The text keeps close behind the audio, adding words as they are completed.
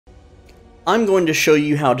I'm going to show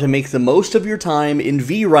you how to make the most of your time in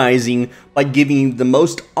V-Rising by giving you the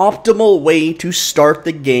most optimal way to start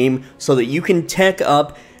the game so that you can tech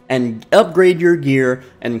up and upgrade your gear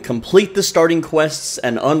and complete the starting quests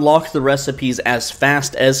and unlock the recipes as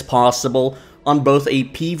fast as possible on both a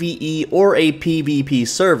PvE or a PvP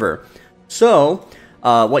server. So,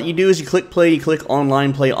 what you do is you click play, you click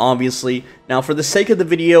online play, obviously. Now, for the sake of the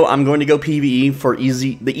video, I'm going to go PvE for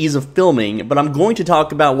the ease of filming, but I'm going to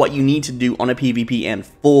talk about what you need to do on a PvP and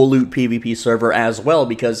full loot PvP server as well,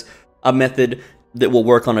 because a method that will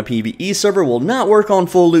work on a PvE server will not work on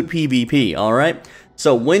full loot PvP, alright?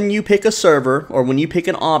 So when you pick a server, or when you pick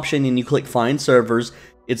an option and you click find servers,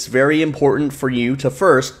 it's very important for you to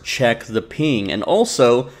first check the ping, and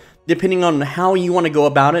also, depending on how you want to go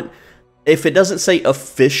about it, if it doesn't say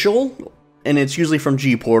official, and it's usually from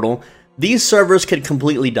G-Portal, these servers could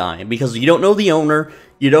completely die, because you don't know the owner,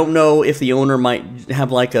 you don't know if the owner might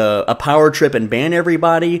have like a power trip and ban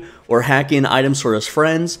everybody, or hack in items for his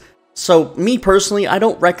friends. So, me personally, I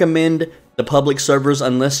don't recommend the public servers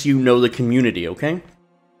unless you know the community, okay?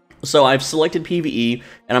 So I've selected PvE,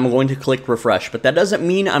 and I'm going to click refresh, but that doesn't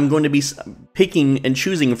mean I'm going to be picking and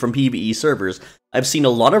choosing from PvE servers. I've seen a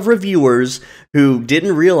lot of reviewers who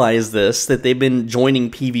didn't realize this, that they've been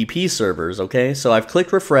joining PvP servers, okay? So I've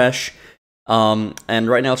clicked refresh, and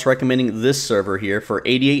right now it's recommending this server here for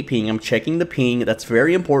 88 ping. I'm checking the ping. That's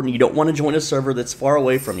very important. You don't want to join a server that's far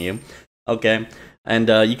away from you, okay? And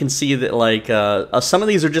you can see that, like, some of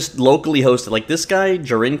these are just locally hosted. Like this guy,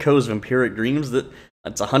 Jarenko's Vampiric Dreams,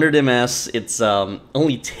 that's 100 MS, it's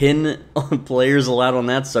only 10 players allowed on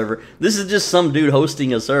that server. This is just some dude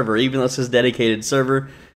hosting a server, even though it's his dedicated server.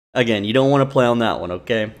 Again, you don't want to play on that one,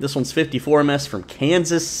 okay? This one's 54 MS from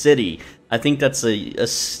Kansas City. I think that's a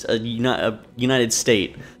United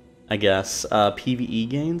State, I guess. PvE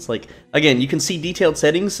gains, like, again, you can see detailed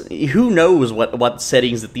settings. Who knows what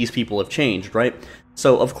settings that these people have changed, right?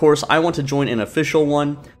 So, of course, I want to join an official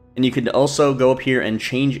one. And you can also go up here and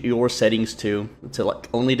change your settings to like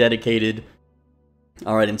only dedicated,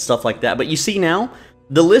 alright, and stuff like that. But you see now,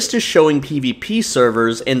 the list is showing PvP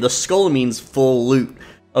servers, and the skull means full loot.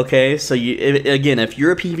 Okay, so again, if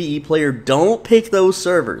you're a PvE player, don't pick those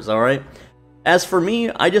servers, alright? As for me,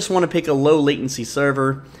 I just want to pick a low latency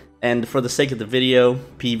server, and for the sake of the video,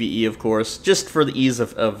 PvE of course, just for the ease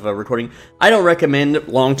of recording. I don't recommend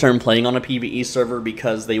long-term playing on a PvE server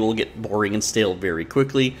because they will get boring and stale very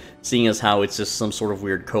quickly, seeing as how it's just some sort of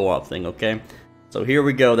weird co-op thing, okay? So here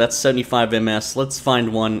we go, that's 75 MS, let's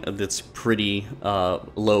find one that's pretty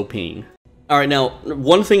low ping. Alright, now,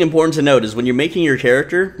 one thing important to note is when you're making your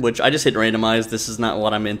character, which I just hit randomize, this is not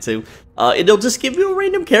what I'm into, it'll just give you a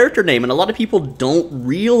random character name, and a lot of people don't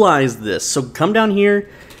realize this. So come down here,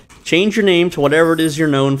 change your name to whatever it is you're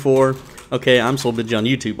known for. Okay, I'm SwoleBenji on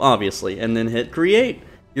YouTube, obviously. And then hit create.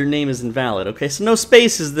 Your name is invalid. Okay, so no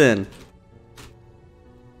spaces then.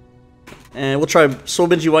 And we'll try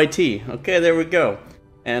SwoleBenji YT. Okay, there we go.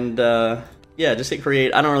 And, yeah, just hit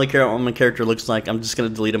create. I don't really care what my character looks like. I'm just going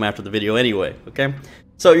to delete him after the video anyway, okay?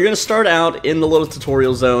 So you're going to start out in the little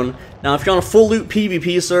tutorial zone. Now, if you're on a full loot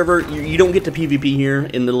PvP server, you don't get to PvP here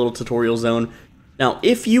in the little tutorial zone. Now,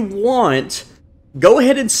 if you want, go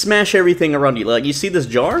ahead and smash everything around you. Like, you see this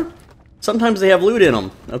jar? Sometimes they have loot in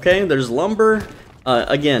them, okay? There's lumber.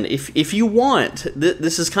 Again, if you want,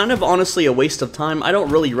 this is kind of honestly a waste of time. I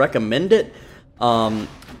don't really recommend it.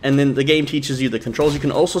 And then the game teaches you the controls. You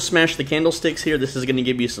can also smash the candlesticks here. This is going to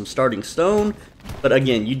give you some starting stone. But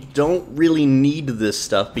again, you don't really need this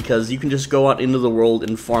stuff because you can just go out into the world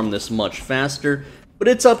and farm this much faster. But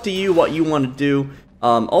it's up to you what you want to do.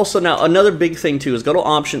 Also, now, another big thing, too, is go to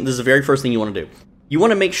option. This is the very first thing you want to do. You want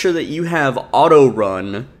to make sure that you have auto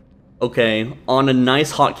run, okay, on a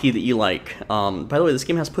nice hotkey that you like. By the way, this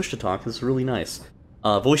game has push-to-talk. This is really nice.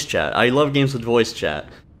 Voice chat. I love games with voice chat.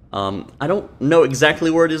 I don't know exactly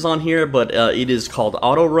where it is on here, but it is called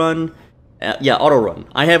auto run. Yeah, auto run.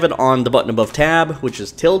 I have it on the button above tab, which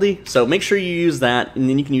is tilde, so make sure you use that, and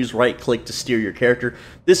then you can use right-click to steer your character.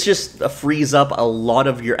 This just frees up a lot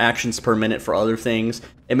of your actions per minute for other things.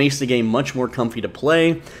 It makes the game much more comfy to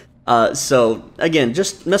play. So, again,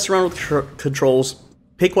 just mess around with controls,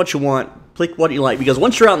 pick what you want, pick what you like, because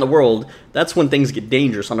once you're out in the world, that's when things get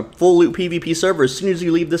dangerous. On a full loot PvP server, as soon as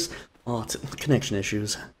you leave this, oh, it's connection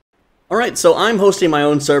issues. Alright, so I'm hosting my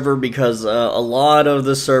own server because a lot of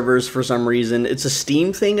the servers, for some reason, it's a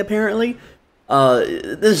Steam thing, apparently.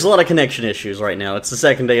 There's a lot of connection issues right now. It's the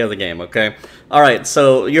second day of the game, okay? Alright,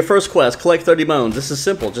 so your first quest, collect 30 bones. This is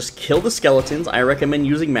simple. Just kill the skeletons. I recommend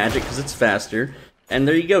using magic because it's faster. And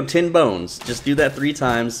there you go, 10 bones. Just do that 3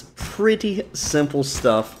 times. Pretty simple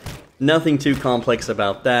stuff. Nothing too complex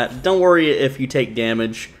about that. Don't worry if you take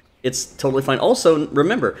damage. It's totally fine. Also,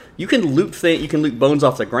 remember, you can loot bones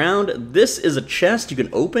off the ground. This is a chest you can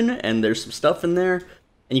open, and there's some stuff in there.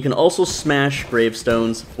 And you can also smash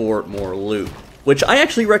gravestones for more loot, which I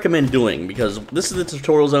actually recommend doing, because this is the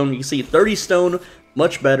tutorial zone. You can see 30 stone,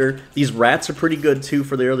 much better. These rats are pretty good too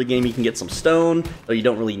for the early game. You can get some stone, though you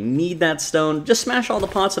don't really need that stone. Just smash all the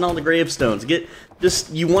pots and all the gravestones.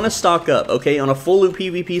 You want to stock up, okay? On a full loot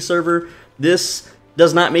PvP server, this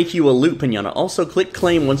does not make you a loot pinata. Also, click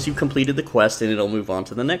claim once you've completed the quest, and it'll move on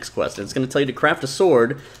to the next quest. And it's going to tell you to craft a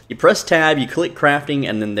sword. You press tab, you click crafting,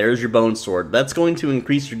 and then there's your bone sword. That's going to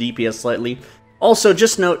increase your DPS slightly. Also,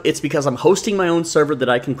 just note, it's because I'm hosting my own server that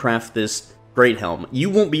I can craft this great helm. You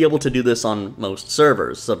won't be able to do this on most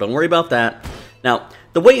servers, so don't worry about that. Now,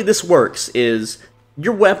 the way this works is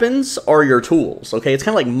your weapons are your tools, okay? It's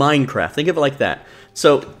kind of like Minecraft. Think of it like that.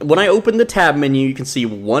 So, when I open the tab menu, you can see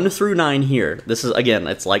 1 through 9 here. This is, again,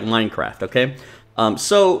 it's like Minecraft, okay?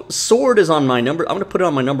 So, sword is on my number. I'm going to put it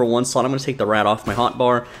on my number 1 slot. I'm going to take the rat off my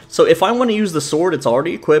hotbar. So, if I want to use the sword, it's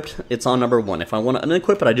already equipped. It's on number 1. If I want to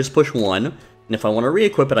unequip it, I just push 1. And if I want to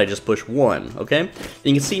re-equip it, I just push 1, okay? And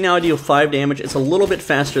you can see now I deal 5 damage. It's a little bit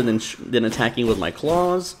faster than attacking with my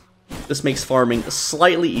claws. This makes farming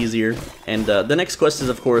slightly easier. And the next quest is,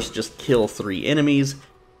 of course, just kill 3 enemies.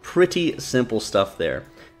 Pretty simple stuff there.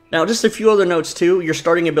 Now, just a few other notes too. Your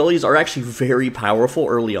starting abilities are actually very powerful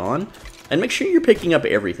early on, and make sure you're picking up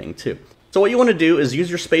everything too. So what you want to do is use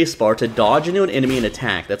your spacebar to dodge into an enemy and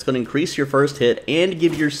attack. That's going to increase your first hit and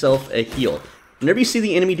give yourself a heal. Whenever you see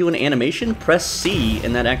the enemy do an animation, press C,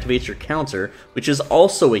 and that activates your counter, which is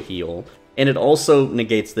also a heal, and it also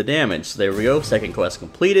negates the damage. So there we go, second quest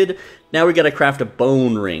completed. Now we gotta craft a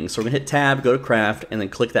bone ring. So we're gonna hit tab, go to craft, and then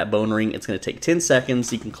click that bone ring. It's gonna take 10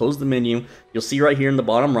 seconds. You can close the menu. You'll see right here in the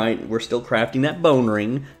bottom right, we're still crafting that bone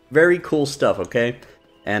ring. Very cool stuff, okay?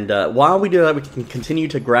 And while we do that, we can continue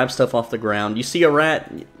to grab stuff off the ground. You see a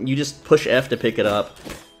rat, you just push F to pick it up.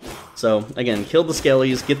 So, again, kill the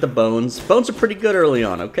skellies, get the bones. Bones are pretty good early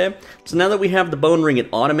on, okay? So now that we have the bone ring, it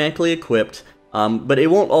automatically equipped. But it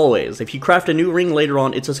won't always. If you craft a new ring later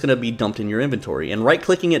on, it's just going to be dumped in your inventory. And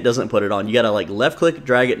right-clicking it doesn't put it on. You got to, like, left-click,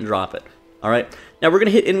 drag it, and drop it. Alright? Now, we're going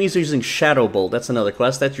to hit enemies using Shadow Bolt. That's another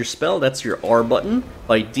quest. That's your spell. That's your R button.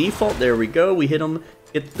 By default, there we go. We hit them.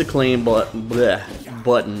 Hit the claim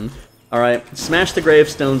button. Alright? Smash the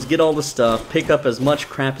gravestones. Get all the stuff. Pick up as much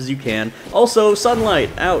crap as you can. Also, sunlight.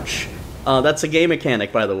 Ouch. That's a game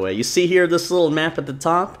mechanic, by the way. You see here this little map at the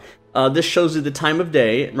top? This shows you the time of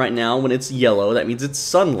day. Right now, when it's yellow, that means it's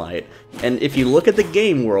sunlight. And if you look at the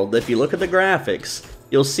game world, if you look at the graphics,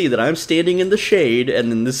 you'll see that I'm standing in the shade,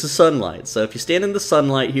 and then this is sunlight. So if you stand in the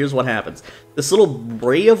sunlight, here's what happens. This little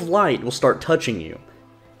ray of light will start touching you.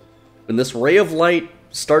 When this ray of light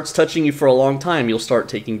starts touching you for a long time, you'll start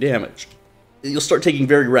taking damage. You'll start taking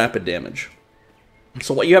very rapid damage.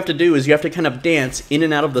 So what you have to do is you have to kind of dance in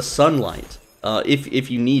and out of the sunlight.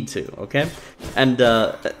 If you need to, okay? And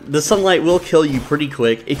the sunlight will kill you pretty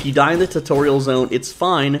quick. If you die in the tutorial zone, it's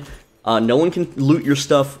fine. No one can loot your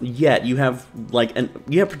stuff yet. You have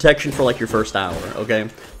protection for like your first hour, okay?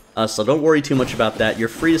 So don't worry too much about that. You're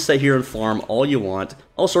free to stay here and farm all you want.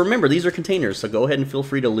 Also, remember, these are containers, so go ahead and feel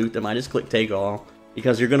free to loot them. I just click take all,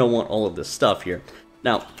 because you're going to want all of this stuff here.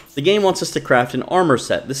 Now, the game wants us to craft an armor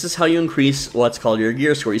set. This is how you increase what's called your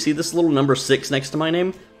gear score. You see this little number 6 next to my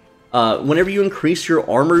name? Whenever you increase your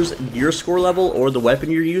armor's gear score level or the weapon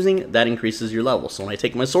you're using, that increases your level. So when I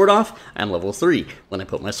take my sword off, I'm level 3. When I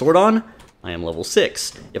put my sword on, I am level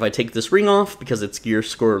 6. If I take this ring off, because it's gear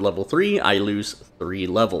score level 3, I lose 3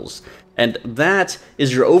 levels. And that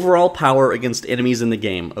is your overall power against enemies in the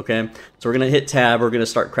game, okay? So we're going to hit tab, we're going to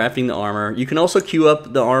start crafting the armor. You can also queue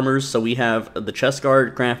up the armors, so we have the chest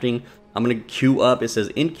guard crafting. I'm going to queue up, it says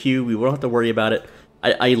in queue, we won't have to worry about it.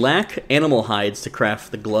 I lack animal hides to craft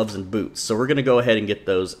the gloves and boots, so we're going to go ahead and get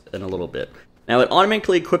those in a little bit. Now, it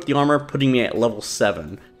automatically equipped the armor, putting me at level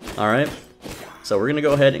 7, alright? So we're going to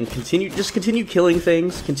go ahead and continue killing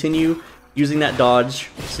things, continue using that dodge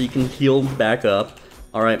so you can heal back up.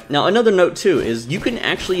 Alright, now another note too is you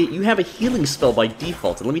have a healing spell by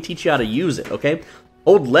default, and let me teach you how to use it, okay?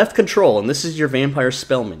 Hold left control, and this is your vampire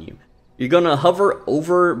spell menu. You're going to hover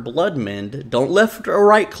over Blood Mend. Don't left or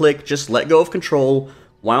right click, just let go of control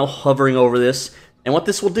while hovering over this. And what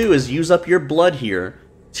this will do is use up your blood here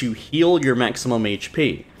to heal your maximum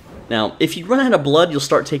HP. Now, if you run out of blood, you'll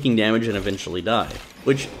start taking damage and eventually die.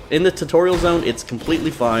 Which, in the tutorial zone, it's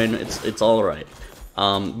completely fine, it's alright.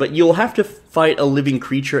 But you'll have to fight a living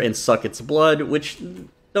creature and suck its blood, which,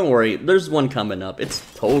 don't worry, there's one coming up. It's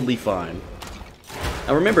totally fine.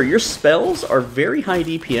 Now remember, your spells are very high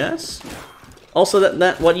DPS. Also,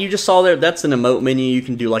 that what you just saw there, that's an emote menu. You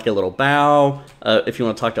can do like a little bow if you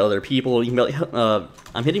want to talk to other people. You can be like,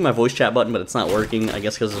 I'm hitting my voice chat button, but it's not working. I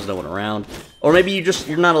guess because there's no one around. Or maybe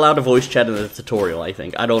you're not allowed to voice chat in the tutorial, I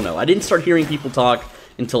think. I don't know. I didn't start hearing people talk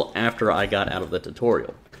until after I got out of the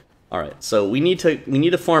tutorial. Alright, so we need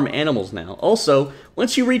to farm animals now. Also,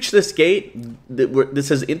 once you reach this gate, this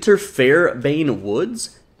says enter Fairbane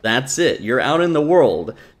Woods. That's it. You're out in the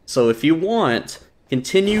world. So if you want,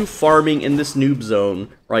 continue farming in this noob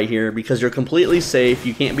zone right here because you're completely safe.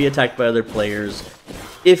 You can't be attacked by other players.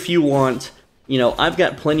 If you want, you know, I've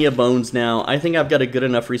got plenty of bones now. I think I've got a good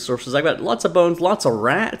enough resources. I've got lots of bones, lots of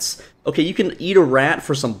rats. Okay, you can eat a rat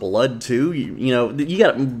for some blood too. You know, you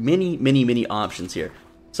got many options here.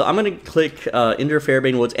 So I'm going to click Enter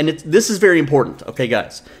Fairbane Woods, and this is very important, okay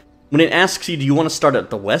guys? When it asks you, do you want to start at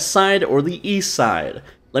the west side or the east side?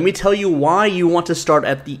 Let me tell you why you want to start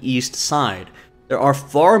at the east side. There are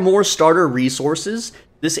far more starter resources.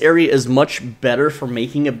 This area is much better for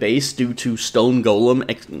making a base due to stone golem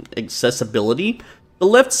accessibility. The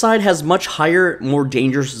left side has much higher, more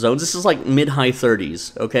dangerous zones. This is like mid-high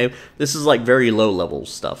 30s, okay? This is like very low-level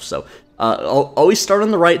stuff, so always start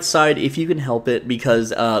on the right side if you can help it, because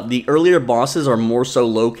the earlier bosses are more so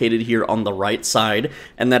located here on the right side,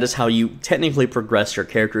 and that is how you technically progress your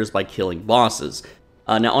characters, by killing bosses.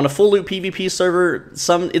 Now, on a full loot PvP server,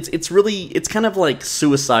 it's kind of like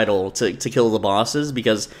suicidal to kill the bosses,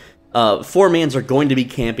 because 4-mans are going to be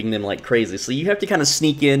camping them like crazy, so you have to kind of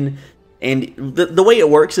sneak in. And the way it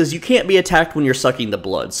works is you can't be attacked when you're sucking the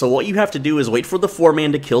blood. So what you have to do is wait for the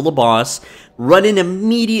 4-man to kill the boss, run in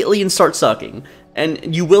immediately and start sucking.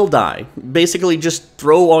 And you will die. Basically, just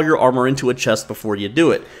throw all your armor into a chest before you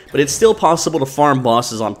do it. But it's still possible to farm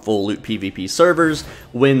bosses on full loot PvP servers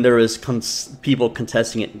when there is people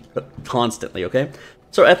contesting it constantly, okay?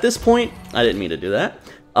 So at this point, I didn't mean to do that.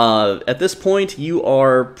 At this point, you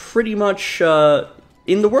are pretty much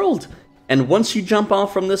in the world. And once you jump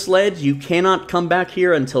off from this ledge, you cannot come back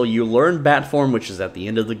here until you learn bat form, which is at the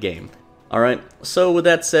end of the game. Alright, so with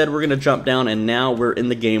that said, we're going to jump down, and now we're in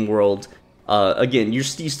the game world. Again, you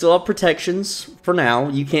still have protections for now.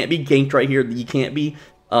 You can't be ganked right here. You can't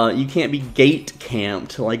be gate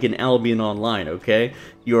camped like in Albion Online, okay?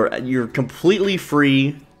 You're completely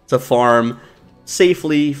free to farm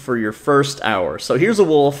safely for your first hour. So here's a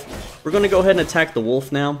wolf. We're going to go ahead and attack the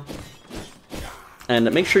wolf now. And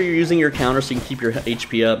make sure you're using your counter so you can keep your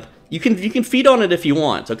HP up. You can feed on it if you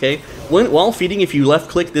want, okay? While feeding, if you left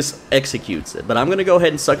click, this executes it. But I'm gonna go ahead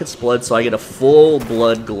and suck its blood so I get a full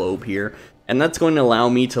blood globe here. And that's going to allow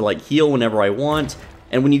me to like heal whenever I want.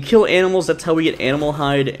 And when you kill animals, that's how we get animal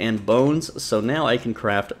hide and bones. So now I can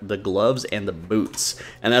craft the gloves and the boots.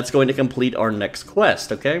 And that's going to complete our next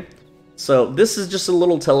quest, okay? So this is just a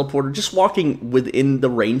little teleporter. Just walking within the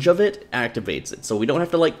range of it activates it. So we don't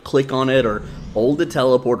have to like click on it or hold the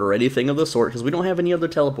teleport or anything of the sort, because we don't have any other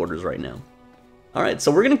teleporters right now. Alright,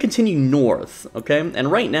 so we're going to continue north, okay?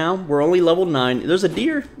 And right now, we're only level 9. There's a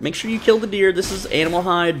deer. Make sure you kill the deer. This is animal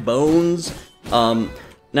hide, bones.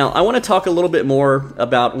 Now, I want to talk a little bit more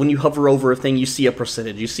about when you hover over a thing, you see a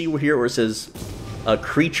percentage. You see here where it says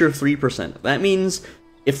creature 3%. That means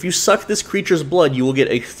if you suck this creature's blood, you will get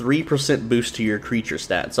a 3% boost to your creature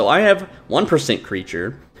stat. So I have 1%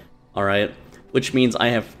 creature, alright, which means I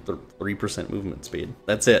have 3% movement speed.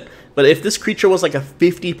 That's it. But if this creature was like a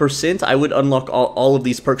 50%, I would unlock all of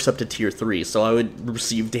these perks up to tier 3, so I would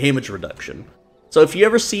receive damage reduction. So if you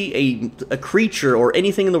ever see a creature or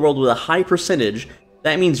anything in the world with a high percentage,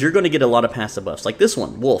 that means you're going to get a lot of passive buffs. Like this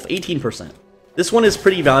one, Wolf, 18%. This one is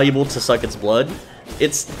pretty valuable to suck its blood.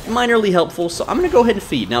 It's minorly helpful, so I'm going to go ahead and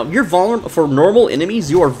feed. Now, you're vulnerable for normal enemies.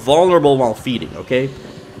 You are vulnerable while feeding, okay?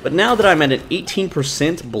 But now that I'm at an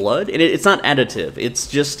 18% blood, and it's not additive. It's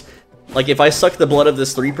just, like, if I suck the blood of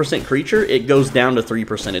this 3% creature, it goes down to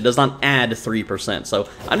 3%. It does not add 3%. So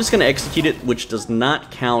I'm just going to execute it, which does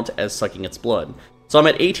not count as sucking its blood. So I'm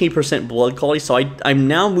at 18% blood quality, so I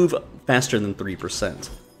now move faster than 3%.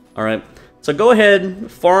 Alright, so go ahead,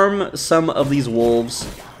 farm some of these wolves.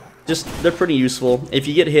 They're pretty useful. If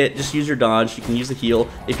you get hit, just use your dodge. You can use the heal.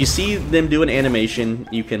 If you see them do an animation,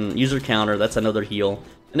 you can use your counter. That's another heal.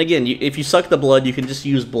 And again, if you suck the blood, you can just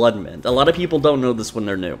use blood mint. A lot of people don't know this when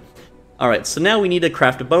they're new. Alright, so now we need to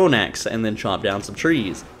craft a bone axe and then chop down some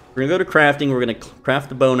trees. We're going to go to crafting. We're going to craft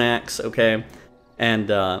the bone axe, okay? And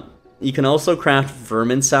you can also craft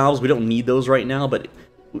vermin salves. We don't need those right now, but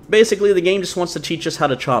basically the game just wants to teach us how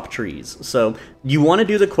to chop trees. So you want to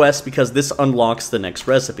do the quest because this unlocks the next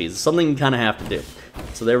recipes. It's something you kind of have to do.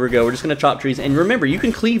 So there we go. We're just going to chop trees. And remember, you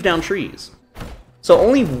can cleave down trees. So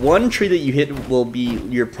only one tree that you hit will be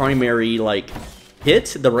your primary, like,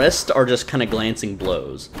 hit. The rest are just kind of glancing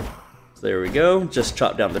blows. So there we go. Just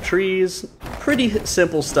chop down the trees. Pretty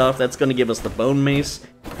simple stuff. That's going to give us the bone mace,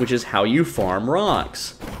 which is how you farm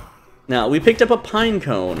rocks. Now, we picked up a pine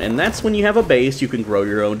cone, and that's when you have a base, you can grow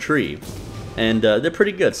your own tree. And they're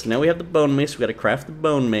pretty good. So now we have the bone mace. We got to craft the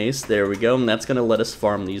bone mace. There we go. And that's going to let us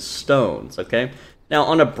farm these stones, okay? Now,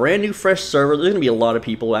 on a brand new, fresh server, there's going to be a lot of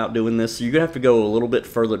people out doing this, so you're going to have to go a little bit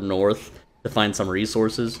further north to find some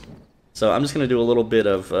resources. So I'm just going to do a little bit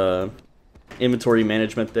of inventory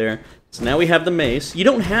management there. So now we have the mace. You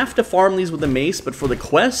don't have to farm these with the mace, but for the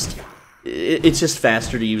quest, it's just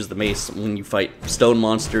faster to use the mace when you fight stone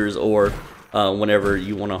monsters or whenever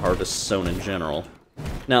you want to harvest stone in general.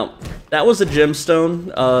 Now, that was a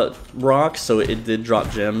gemstone rock, so it did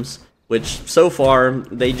drop gems. Which, so far,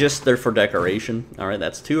 they're for decoration. Alright,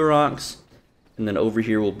 that's 2 rocks. And then over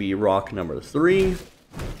here will be rock number 3.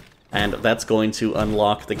 And that's going to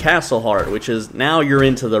unlock the castle heart, which is, now you're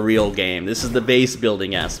into the real game. This is the base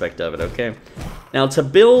building aspect of it, okay? Now, to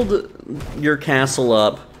build your castle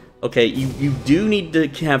up, okay, you do need to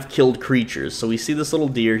have killed creatures. So we see this little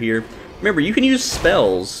deer here. Remember, you can use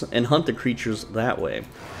spells and hunt the creatures that way.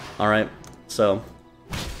 Alright, so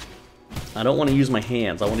I don't want to use my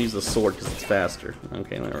hands. I want to use the sword because it's faster.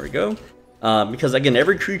 Okay, there we go. Because, again,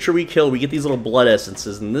 every creature we kill, we get these little blood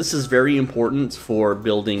essences, and this is very important for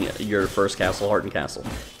building your first castle heart and castle.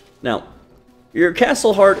 Now, your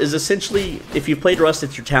castle heart is essentially, if you've played Rust,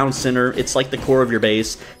 it's your town center. It's like the core of your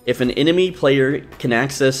base. If an enemy player can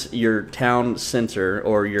access your town center,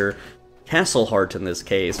 or your castle heart in this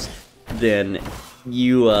case, then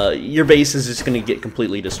your base is just going to get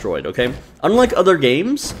completely destroyed, okay? Unlike other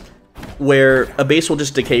games, where a base will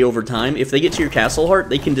just decay over time, if they get to your castle heart,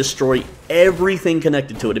 they can destroy everything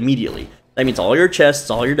connected to it immediately. That means all your chests,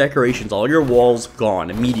 all your decorations, all your walls gone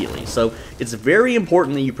immediately. So it's very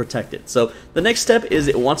important that you protect it. So the next step is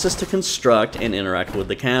it wants us to construct and interact with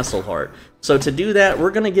the castle heart. So to do that,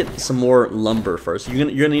 we're going to get some more lumber first. You're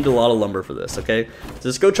gonna need a lot of lumber for this, okay? So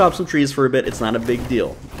just go chop some trees for a bit. It's not a big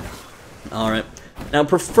deal. Alright. Now,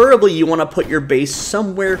 preferably, you want to put your base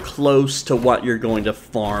somewhere close to what you're going to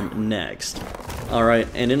farm next. Alright,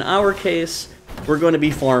 and in our case, we're going to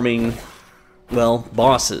be farming, well,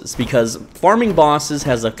 bosses. Because farming bosses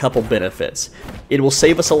has a couple benefits. It will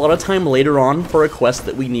save us a lot of time later on for a quest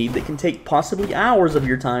that we need that can take possibly hours of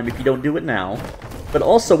your time if you don't do it now. But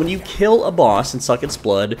also, when you kill a boss and suck its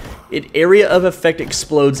blood, its area of effect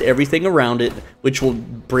explodes everything around it, which will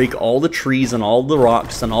break all the trees and all the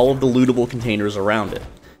rocks and all of the lootable containers around it.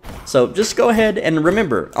 So just go ahead and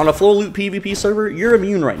remember, on a full loot PvP server, you're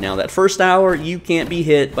immune right now. That first hour, you can't be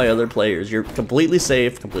hit by other players. You're completely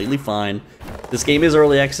safe, completely fine. This game is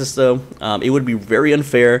early access though. It would be very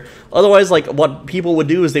unfair. Otherwise, like, what people would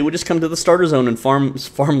do is they would just come to the starter zone and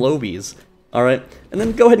farm lobbies. Alright, and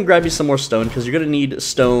then go ahead and grab you some more stone, because you're going to need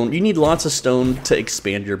stone. You need lots of stone to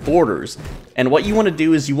expand your borders. And what you want to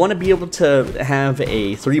do is you want to be able to have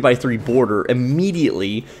a 3x3 border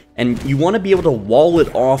immediately, and you want to be able to wall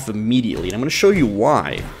it off immediately. And I'm going to show you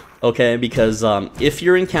why. Okay, because if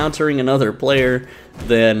you're encountering another player,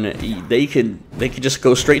 then they could just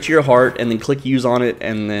go straight to your heart and then click use on it,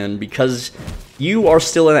 and then because you are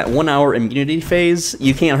still in that 1 hour immunity phase,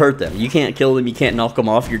 you can't hurt them. You can't kill them, you can't knock them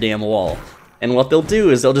off your damn wall. And what they'll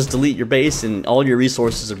do is they'll just delete your base and all your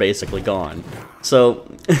resources are basically gone. So,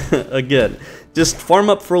 again, just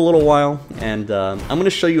farm up for a little while, and I'm going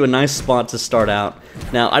to show you a nice spot to start out.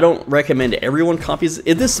 Now, I don't recommend everyone copies.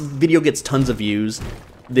 If this video gets tons of views,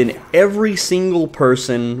 then every single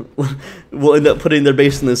person will end up putting their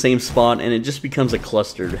base in the same spot, and it just becomes a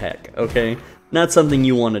clustered heck, okay? Not something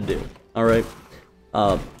you want to do, alright?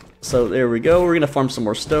 So there we go, we're going to farm some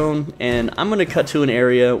more stone, and I'm going to cut to an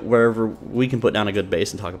area wherever we can put down a good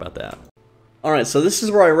base and talk about that. Alright, so this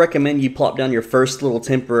is where I recommend you plop down your first little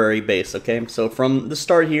temporary base, okay? So from the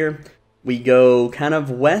start here, we go kind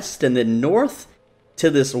of west and then north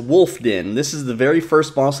to this wolf den. This is the very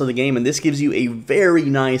first boss of the game, and this gives you a very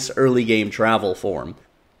nice early game travel form.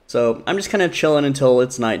 So I'm just kind of chilling until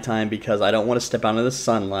it's nighttime because I don't want to step out into the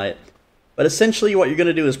sunlight. But essentially what you're going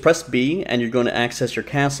to do is press B and you're going to access your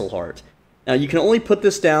castle heart. Now you can only put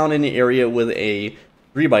this down in an area with a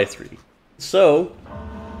 3x3. So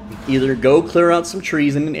either go clear out some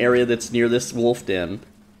trees in an area that's near this wolf den,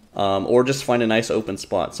 or just find a nice open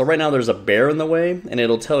spot. So right now there's a bear in the way, and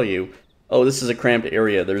it'll tell you, oh, this is a cramped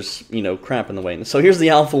area, there's, you know, crap in the way. So here's the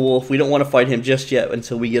alpha wolf. We don't want to fight him just yet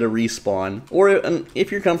until we get a respawn. Or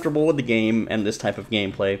if you're comfortable with the game and this type of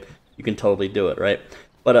gameplay, you can totally do it, right?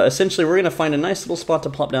 But essentially we're going to find a nice little spot to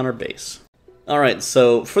plop down our base. Alright,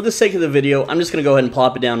 so for the sake of the video, I'm just going to go ahead and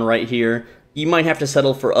plop it down right here. You might have to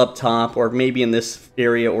settle for up top, or maybe in this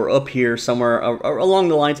area, or up here somewhere along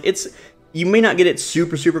the lines. You may not get it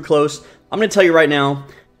super close. I'm going to tell you right now,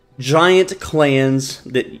 giant clans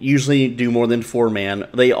that usually do more than 4-man,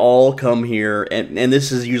 they all come here, and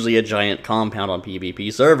this is usually a giant compound on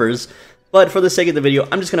PvP servers. But for the sake of the video,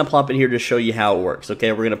 I'm just going to plop it here to show you how it works,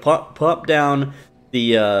 okay? We're going to plop down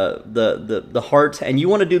the heart, and you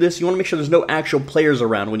want to do this, you want to make sure there's no actual players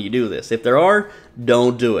around when you do this. If there are,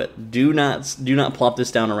 don't do it. Do not plop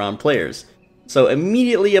this down around players. So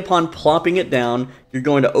immediately upon plopping it down, you're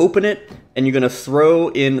going to open it, and you're going to throw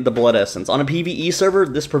in the blood essence. On a PvE server,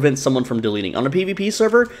 this prevents someone from deleting. On a PvP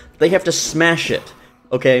server, they have to smash it,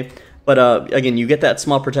 okay? But again, you get that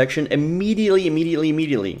small protection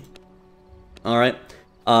immediately. Alright,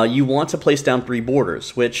 you want to place down 3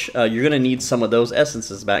 borders, which you're going to need some of those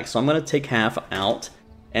essences back. So I'm going to take half out,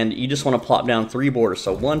 and you just want to plop down 3 borders.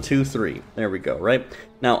 So 1, 2, 3. There we go, right?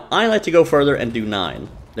 Now, I like to go further and do 9.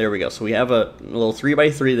 There we go. So we have a little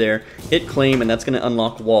 3x3 there. Hit claim, and that's going to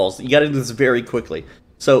unlock walls. You got to do this very quickly.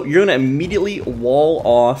 So you're going to immediately wall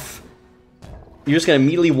off. You're just going to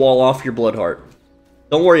immediately wall off your blood heart.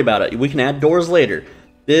 Don't worry about it. We can add doors later.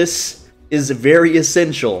 This is very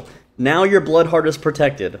essential. Now your blood heart is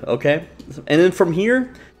protected, okay? And then from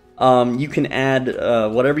here, you can add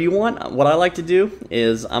whatever you want. What I like to do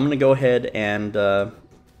is I'm going to go ahead and...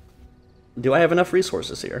 do I have enough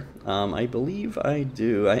resources here? I believe I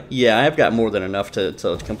do. Yeah, I've got more than enough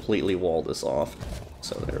to completely wall this off.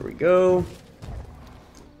 So there we go.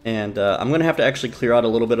 And I'm going to have to actually clear out a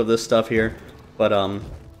little bit of this stuff here. But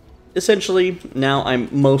essentially, now I'm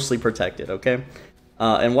mostly protected, okay?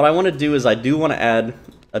 And what I want to do is I do want to add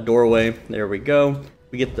a doorway. There we go.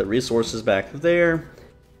 We get the resources back there.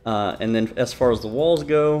 And then as far as the walls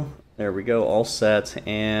go, there we go, all set.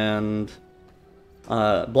 And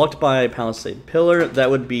blocked by a palisade pillar. That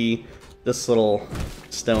would be this little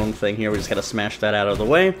stone thing here. We just gotta smash that out of the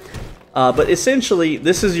way. But essentially,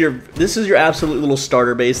 this is your absolute little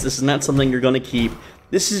starter base. This is not something you're gonna keep.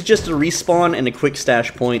 This is just a respawn and a quick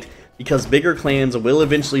stash point, because bigger clans will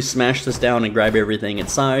eventually smash this down and grab everything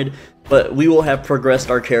inside, but we will have progressed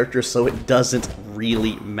our character, so it doesn't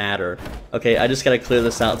really matter. Okay, I just gotta clear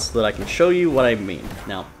this out so that I can show you what I mean.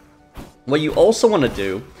 Now, what you also want to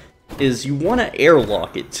do is you want to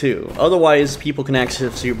airlock it too. Otherwise, people can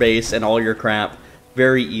access your base and all your crap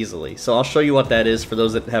very easily. So I'll show you what that is for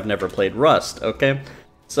those that have never played Rust, okay?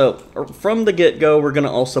 So from the get-go, we're going to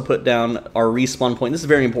also put down our respawn point. This is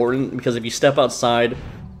very important, because if you step outside,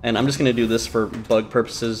 and I'm just going to do this for bug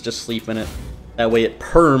purposes, just sleep in it. That way it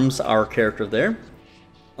perms our character there.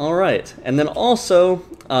 Alright, and then also,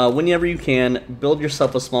 whenever you can, build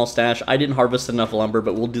yourself a small stash. I didn't harvest enough lumber,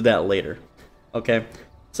 but we'll do that later. Okay,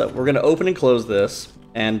 so we're going to open and close this.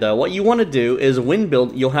 And what you want to do is when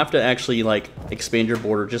build, you'll have to actually like expand your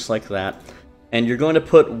border just like that. And you're going to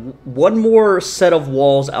put one more set of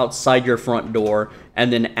walls outside your front door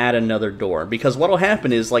and then add another door. Because what will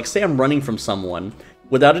happen is, like, say I'm running from someone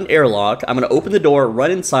without an airlock, I'm going to open the door, run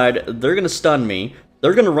inside, they're going to stun me,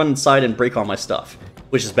 they're going to run inside and break all my stuff,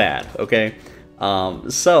 which is bad, okay?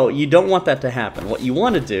 So you don't want that to happen. What you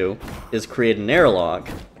want to do is create an airlock,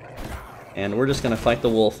 and we're just going to fight the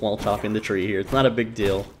wolf while chopping the tree here. It's not a big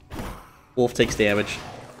deal. Wolf takes damage.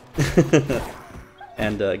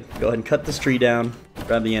 And go ahead and cut this tree down,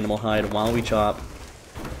 grab the animal hide while we chop.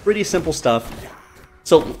 Pretty simple stuff.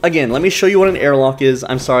 So again, let me show you what an airlock is.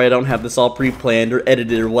 I'm sorry I don't have this all pre-planned or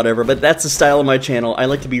edited or whatever, but that's the style of my channel. I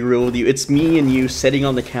like to be real with you. It's me and you sitting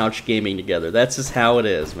on the couch gaming together. That's just how it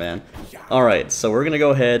is, man. Alright, so we're going to go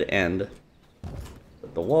ahead and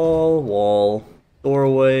put the wall,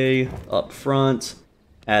 doorway, up front,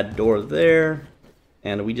 add door there,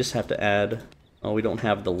 and we just have to add, oh, we don't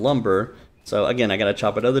have the lumber. So again, I gotta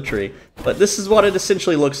chop another tree. But this is what it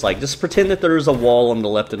essentially looks like. Just pretend that there's a wall on the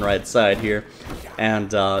left and right side here,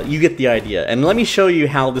 and you get the idea. And let me show you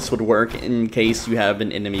how this would work in case you have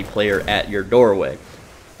an enemy player at your doorway.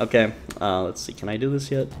 Okay, let's see, can I do this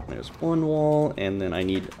yet? There's one wall, and then I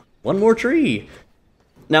need one more tree.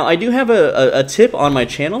 Now, I do have a tip on my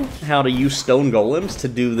channel, how to use stone golems to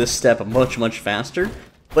do this step much faster.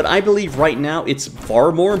 But I believe right now it's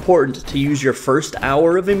far more important to use your first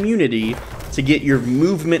hour of immunity to get your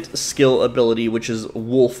movement skill ability, which is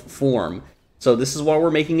wolf form. So this is why we're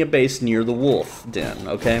making a base near the wolf den,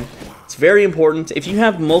 okay? It's very important. If you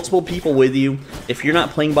have multiple people with you, if you're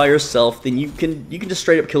not playing by yourself, then you can just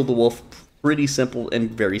straight up kill the wolf pretty simple and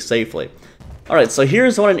very safely. Alright, so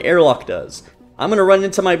here's what an airlock does. I'm gonna run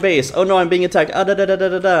into my base. Oh no, I'm being attacked. Ah, da da da da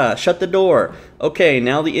da da. Shut the door. Okay,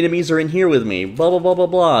 now the enemies are in here with me. Blah blah blah blah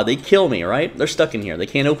blah. They kill me, right? They're stuck in here. They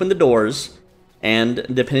can't open the doors, and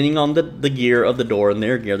depending on the gear of the door and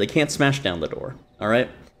their gear, they can't smash down the door. All right.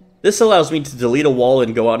 This allows me to delete a wall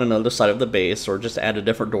and go out on another side of the base, or just add a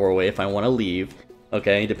different doorway if I want to leave.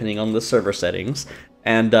 Okay, depending on the server settings.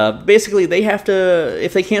 And basically, they have to,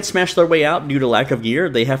 if they can't smash their way out due to lack of gear,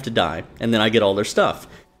 they have to die, and then I get all their stuff.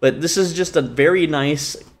 But this is just a very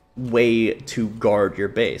nice way to guard your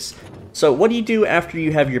base. So what do you do after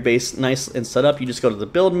you have your base nice and set up? You just go to the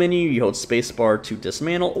build menu, you hold spacebar to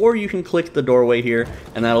dismantle, or you can click the doorway here,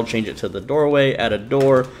 and that'll change it to the doorway, add a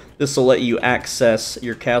door. This will let you access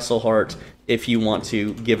your castle heart if you want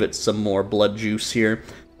to give it some more blood juice here.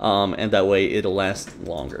 And that way it'll last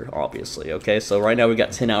longer, obviously. Okay, so right now we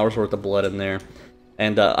got 10 hours worth of blood in there.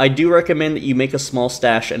 And I do recommend that you make a small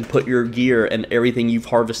stash and put your gear and everything you've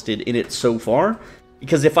harvested in it so far.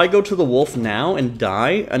 Because if I go to the wolf now and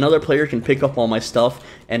die, another player can pick up all my stuff,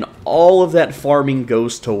 and all of that farming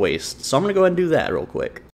goes to waste. So I'm going to go ahead and do that real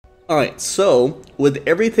quick. Alright, so with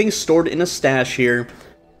everything stored in a stash here,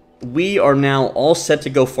 we are now all set to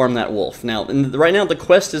go farm that wolf. Now, right now the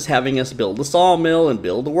quest is having us build the sawmill and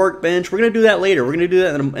build the workbench. We're going to do that later. We're going to do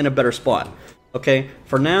that in a better spot. Okay,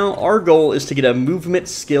 for now, our goal is to get a movement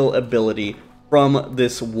skill ability from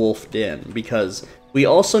this wolf den, because we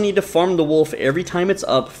also need to farm the wolf every time it's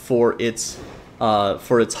up for its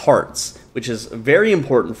hearts, which is very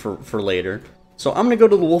important for later. So I'm going to go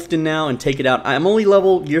to the wolf den now and take it out. I'm only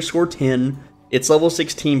level gear score 10. It's level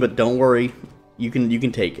 16, but don't worry, you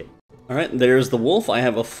can take it. Alright, there's the wolf. I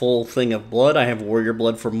have a full thing of blood. I have warrior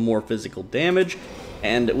blood for more physical damage.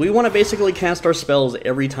 And we want to basically cast our spells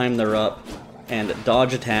every time they're up and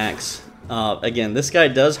dodge attacks. Again, this guy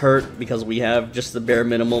does hurt because we have just the bare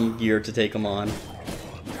minimum gear to take him on.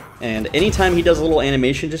 And anytime he does a little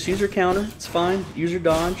animation, just use your counter. It's fine. Use your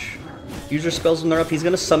dodge. Use your spells when they're up. He's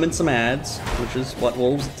going to summon some ads, which is what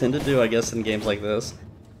wolves tend to do, I guess, in games like this.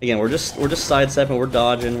 Again, we're just sidestepping, we're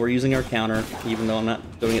dodging, we're using our counter, even though I'm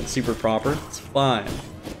not doing it super proper. It's fine.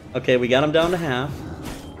 Okay, we got him down to half.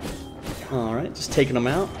 Alright, just taking him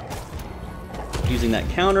out. Using that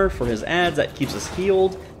counter for his ads, that keeps us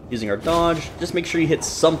healed. Using our dodge, just make sure you hit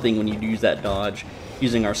something when you use that dodge.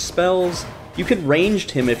 Using our spells, you could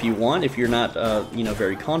ranged him if you want, if you're not, you know,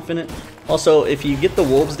 very confident. Also, if you get the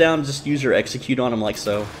wolves down, just use your execute on them like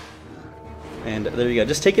so. And there you go.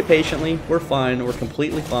 Just take it patiently. We're fine. We're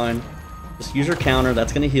completely fine. Just use your counter.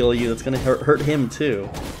 That's going to heal you. That's going to hurt him too.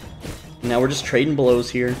 Now we're just trading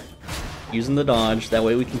blows here, using the dodge. That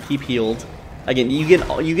way we can keep healed. Again, you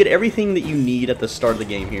get everything that you need at the start of the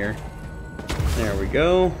game here. There we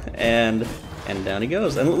go. And down he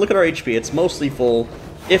goes. And look at our HP. It's mostly full.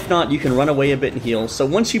 If not, you can run away a bit and heal. So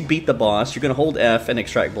once you beat the boss, you're going to hold F and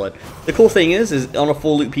extract blood. The cool thing is on a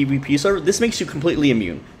full loot PvP server, this makes you completely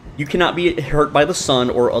immune. You cannot be hurt by the sun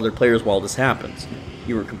or other players while this happens.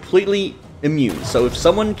 You are completely immune. So if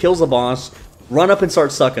someone kills a boss, run up and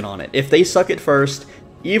start sucking on it. If they suck it first,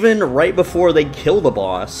 even right before they kill the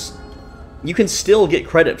boss, you can still get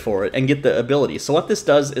credit for it and get the ability. So what this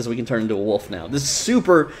does is we can turn into a wolf now. This is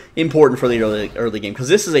super important for the early game, because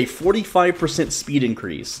this is a 45% speed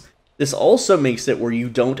increase. This also makes it where you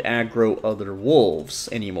don't aggro other wolves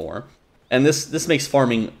anymore. And this makes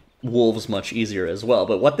farming wolves much easier as well.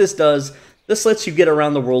 But what this does, this lets you get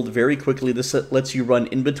around the world very quickly. This lets you run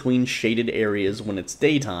in between shaded areas when it's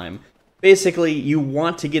daytime. Basically, you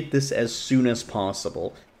want to get this as soon as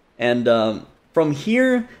possible. And from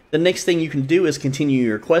here, the next thing you can do is continue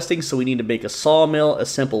your questing. So we need to make a sawmill, a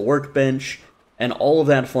simple workbench, and all of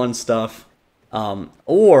that fun stuff.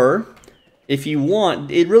 Or if you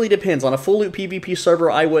want, it really depends. On a full loot PvP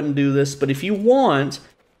server, I wouldn't do this. But if you want,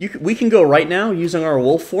 we can go right now using our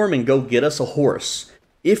wolf form and go get us a horse.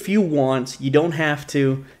 If you want, you don't have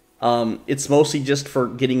to. It's mostly just for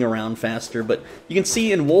getting around faster. But you can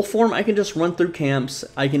see in wolf form, I can just run through camps.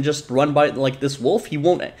 I can just run by like this wolf. He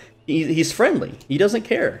won't. He's friendly. He doesn't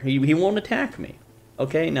care. He won't attack me.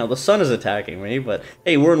 Okay, now the sun is attacking me, but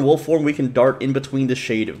hey, we're in wolf form. We can dart in between the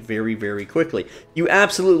shade very, very quickly. You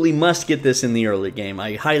absolutely must get this in the early game.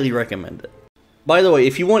 I highly recommend it. By the way,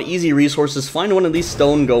 if you want easy resources, find one of these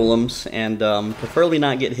stone golems, and preferably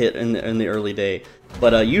not get hit in the early day.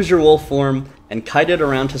 But use your wolf form and kite it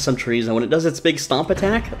around to some trees, and when it does its big stomp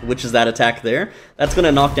attack, which is that attack there, that's going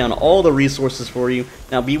to knock down all the resources for you.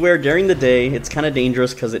 Now beware, during the day, it's kind of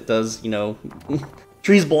dangerous because it does, you know,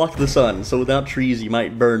 trees block the sun, so without trees you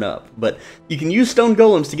might burn up. But you can use stone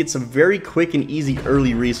golems to get some very quick and easy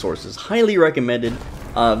early resources. Highly recommended,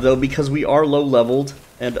 though, because we are low leveled.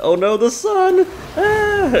 And oh no, the sun!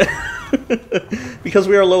 Ah! Because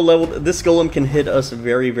we are low level, this golem can hit us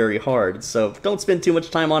very, very hard. So don't spend too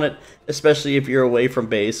much time on it, especially if you're away from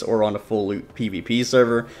base or on a full loot PvP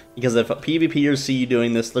server. Because if PvPers see you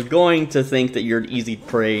doing this, they're going to think that you're an easy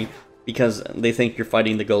prey because they think you're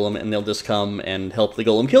fighting the golem and they'll just come and help the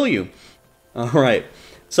golem kill you. Alright,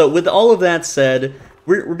 so with all of that said,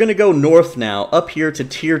 we're going to go north now, up here to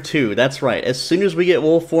Tier 2. That's right, as soon as we get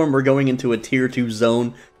wolf form, we're going into a Tier 2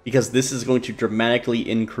 zone, because this is going to dramatically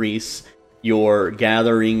increase your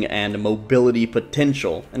gathering and mobility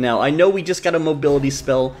potential. And now, I know we just got a mobility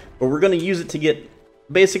spell, but we're going to use it to get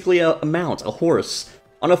basically a mount, a horse.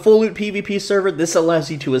 On a full loot PvP server, this allows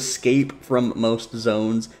you to escape from most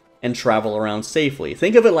zones and travel around safely.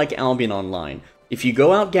 Think of it like Albion Online. If you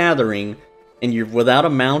go out gathering and you're without a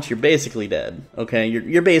mount, you're basically dead, okay?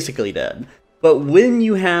 You're basically dead. But when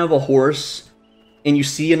you have a horse and you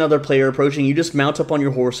see another player approaching, you just mount up on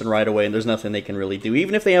your horse and ride away, and there's nothing they can really do.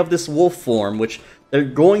 Even if they have this wolf form, which they're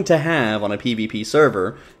going to have on a PvP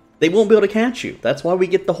server, they won't be able to catch you. That's why we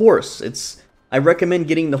get the horse. I recommend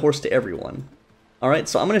getting the horse to everyone. Alright,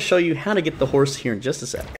 so I'm going to show you how to get the horse here in just a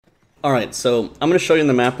sec. Alright, so I'm going to show you on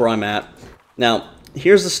the map where I'm at. Now,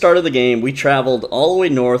 here's the start of the game. We traveled all the way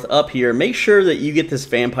north, up here. Make sure that you get this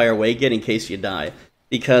vampire waygate in case you die,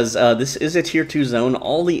 because this is a Tier 2 zone.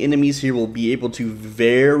 All the enemies here will be able to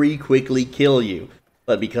very quickly kill you.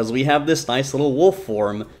 But because we have this nice little wolf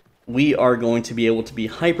form, we are going to be able to be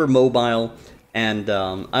hyper mobile, and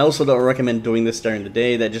I also don't recommend doing this during the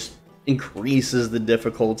day. That just increases the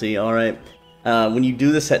difficulty, alright? When you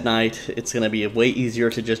do this at night, it's going to be way easier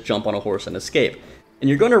to just jump on a horse and escape. And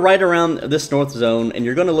you're going to ride around this north zone, and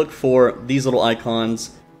you're going to look for these little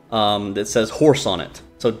icons that says horse on it.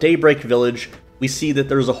 So Daybreak Village, we see that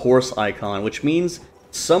there's a horse icon, which means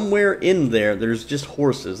somewhere in there, there's just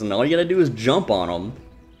horses. And all you got to do is jump on them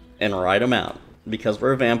and ride them out. Because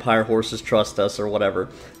we're a vampire, horses trust us or whatever.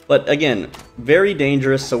 But again, very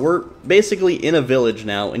dangerous. So we're basically in a village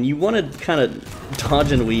now, and you want to kind of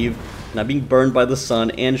dodge and weave. Not being burned by the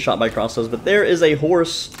sun and shot by crossbows, but there is a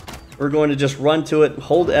horse. We're going to just run to it,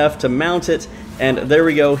 hold F to mount it, and there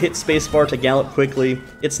we go, hit spacebar to gallop quickly.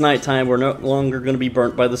 It's nighttime, we're no longer going to be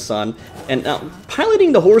burnt by the sun. And now,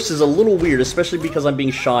 piloting the horse is a little weird, especially because I'm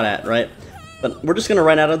being shot at, right? But we're just going to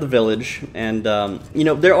run out of the village, and, you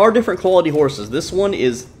know, there are different quality horses. This one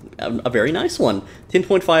is a very nice one.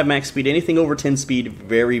 10.5 max speed, anything over 10 speed,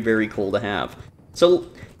 very, very cool to have. So,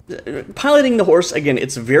 piloting the horse, again,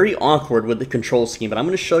 it's very awkward with the control scheme, but I'm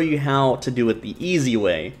going to show you how to do it the easy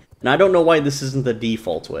way. And I don't know why this isn't the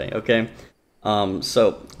default way, okay?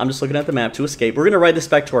 So, I'm just looking at the map to escape. We're going to ride this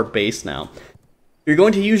back to our base now. You're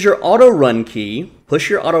going to use your auto-run key, push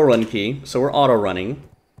your auto-run key, so we're auto-running,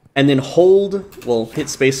 and then hold, well, hit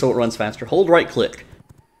space so it runs faster, hold right-click.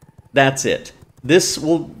 That's it. This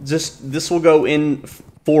will go in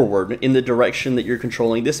forward in the direction that you're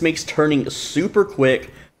controlling. This makes turning super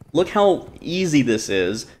quick. Look how easy this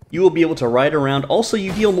is. You will be able to ride around. Also,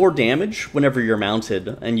 you deal more damage whenever you're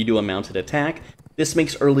mounted and you do a mounted attack. This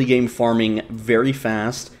makes early game farming very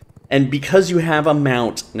fast. And because you have a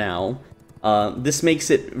mount now, this makes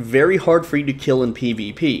it very hard for you to kill in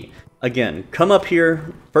PvP. Again, come up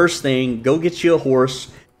here, first thing, go get you a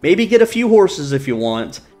horse. Maybe get a few horses if you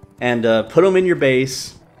want, and put them in your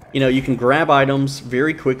base. You know, you can grab items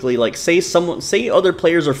very quickly. Like, say other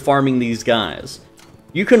players are farming these guys.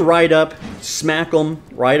 You can ride up, smack them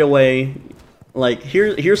right away. Like,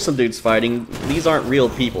 here's some dudes fighting. These aren't real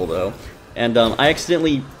people, though. And I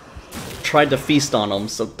accidentally tried to feast on them,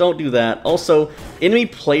 so don't do that. Also, enemy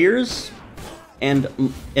players and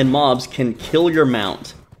mobs can kill your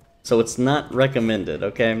mount. So it's not recommended,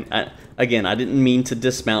 okay? Again, I didn't mean to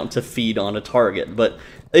dismount to feed on a target, but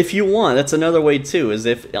if you want, that's another way too, is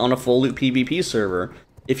if on a full loot PvP server,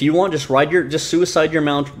 if you want, just suicide your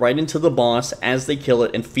mount right into the boss as they kill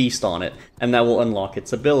it and feast on it, and that will unlock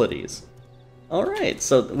its abilities. Alright,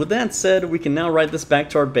 so with that said, we can now ride this back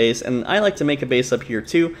to our base, and I like to make a base up here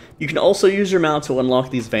too. You can also use your mount to unlock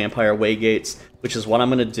these vampire waygates, which is what I'm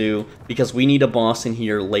going to do, because we need a boss in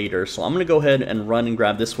here later. So I'm going to go ahead and run and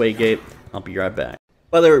grab this waygate. I'll be right back.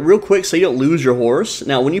 By the way, real quick, so you don't lose your horse,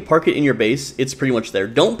 now when you park it in your base, it's pretty much there.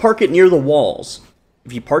 Don't park it near the walls.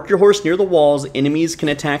 If you park your horse near the walls, enemies can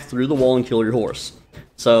attack through the wall and kill your horse.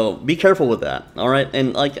 So be careful with that, alright?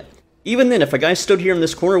 And like, even then, if a guy stood here in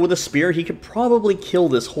this corner with a spear, he could probably kill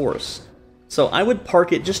this horse. So I would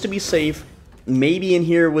park it just to be safe, maybe in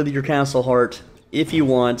here with your castle heart, if you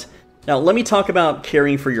want. Now, let me talk about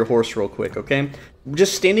caring for your horse real quick, okay?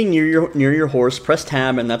 Just standing near your horse, press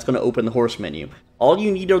tab, and that's going to open the horse menu. All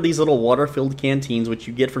you need are these little water-filled canteens, which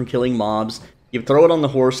you get from killing mobs, You throw it on the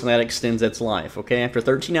horse, and that extends its life, okay? After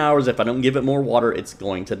 13 hours, if I don't give it more water, it's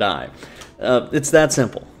going to die. It's that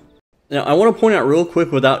simple. Now, I want to point out real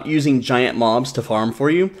quick, without using giant mobs to farm for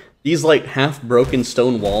you, these, like, half-broken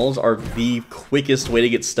stone walls are the quickest way to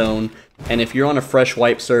get stone, and if you're on a fresh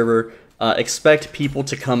wipe server, expect people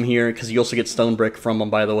to come here, because you also get stone brick from them,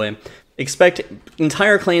 by the way. Expect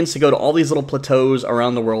entire clans to go to all these little plateaus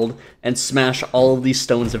around the world and smash all of these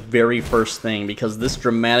stones the very first thing, because this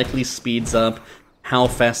dramatically speeds up how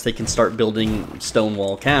fast they can start building stone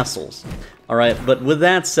wall castles. Alright, but with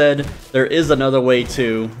that said, there is another way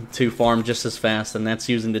to farm just as fast, and that's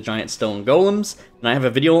using the giant stone golems, and I have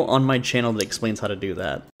a video on my channel that explains how to do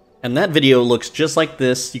that. And that video looks just like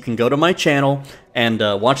this. You can go to my channel and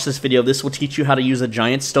watch this video. This will teach you how to use a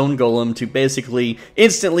giant stone golem to basically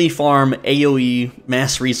instantly farm AoE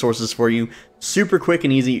mass resources for you. Super quick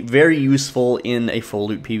and easy, very useful in a full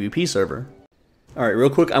loot PvP server. Alright,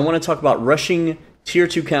 real quick, I want to talk about rushing tier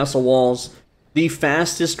 2 castle walls. The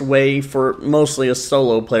fastest way for mostly a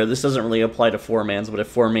solo player, this doesn't really apply to 4-mans, but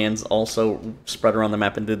if 4-mans also spread around the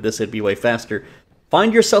map and did this, it'd be way faster.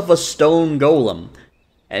 Find yourself a stone golem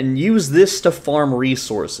and use this to farm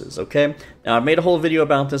resources, okay? Now, I've made a whole video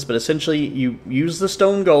about this, but essentially, you use the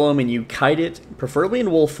stone golem and you kite it, preferably in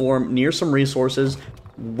wolf form, near some resources.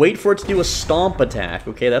 Wait for it to do a stomp attack,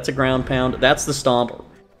 okay? That's a ground pound. That's the stomp.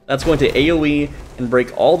 That's going to AoE and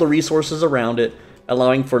break all the resources around it,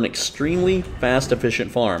 allowing for an extremely fast,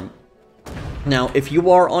 efficient farm. Now, if you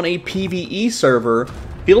are on a PvE server,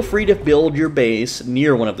 feel free to build your base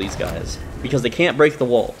near one of these guys, because they can't break the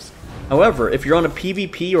walls. However, if you're on a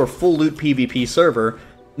PvP or full loot PvP server,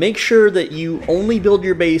 make sure that you only build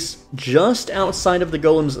your base just outside of the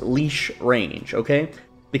golem's leash range, okay?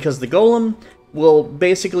 Because the golem will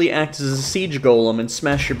basically act as a siege golem and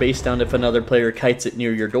smash your base down if another player kites it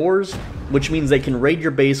near your doors, which means they can raid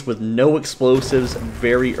your base with no explosives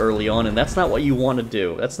very early on, and that's not what you want to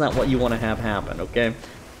do. That's not what you want to have happen, okay?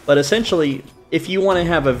 But essentially, if you want to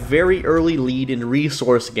have a very early lead in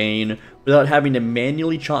resource gain without having to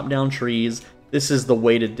manually chop down trees, this is the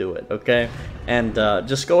way to do it, okay? And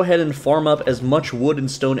just go ahead and farm up as much wood and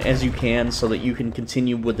stone as you can so that you can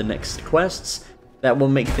continue with the next quests. That will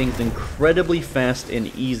make things incredibly fast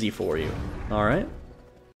and easy for you, alright?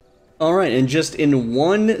 Alright, and just in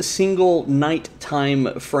one single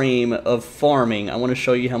nighttime frame of farming, I want to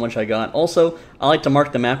show you how much I got. Also, I like to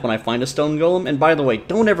mark the map when I find a stone golem, and by the way,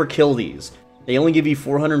 don't ever kill these. They only give you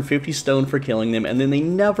 450 stone for killing them, and then they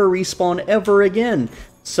never respawn ever again.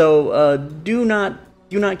 So, do not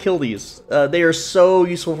kill these. They are so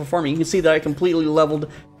useful for farming. You can see that I completely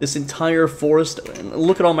leveled this entire forest.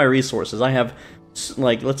 Look at all my resources. I have,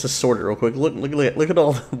 like, let's just sort it real quick. Look at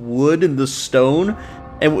all the wood and the stone.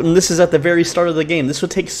 And this is at the very start of the game. This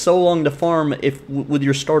would take so long to farm with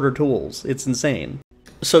your starter tools. It's insane.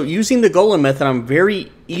 So using the golem method, I'm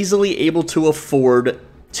very easily able to afford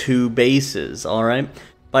 2 bases, alright?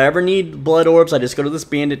 If I ever need blood orbs, I just go to this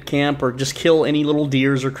bandit camp or just kill any little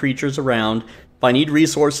deers or creatures around. If I need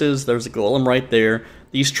resources, there's a golem right there.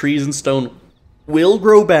 These trees and stone will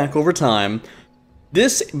grow back over time.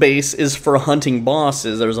 This base is for hunting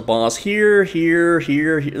bosses. There's a boss here, here.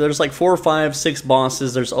 There's like 4 or 5, 6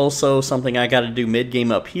 bosses. There's also something I gotta do mid-game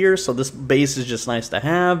up here, so this base is just nice to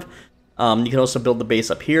have. You can also build the base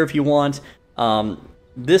up here if you want.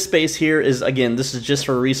 This base here is, again, this is just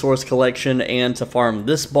for resource collection and to farm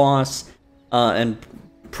this boss, and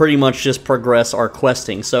pretty much just progress our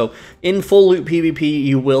questing. So, in full loot PvP,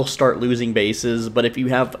 you will start losing bases, but if you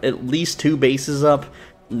have at least 2 bases up,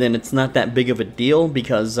 then it's not that big of a deal,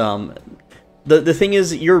 because the thing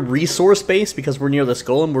is, your resource base, because we're near this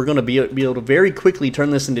golem, we're going to be able to very quickly turn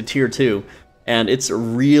this into tier 2. And it's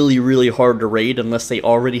really, really hard to raid unless they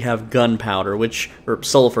already have gunpowder, or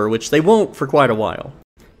sulfur, which they won't for quite a while.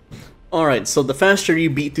 Alright, so the faster you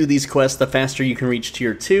beat through these quests, the faster you can reach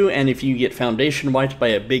tier 2, and if you get foundation wiped by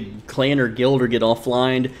a big clan or guild or get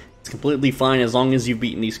offlined, it's completely fine as long as you've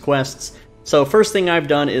beaten these quests. So first thing I've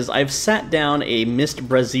done is I've sat down a mist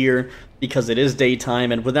brazier because it is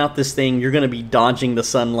daytime, and without this thing, you're going to be dodging the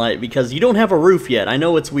sunlight because you don't have a roof yet. I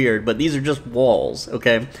know it's weird, but these are just walls,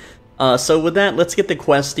 okay? So with that, let's get the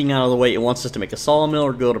questing out of the way. It wants us to make a sawmill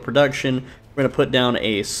or go to production. We're going to put down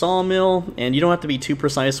a sawmill, and you don't have to be too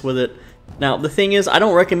precise with it. Now, the thing is, I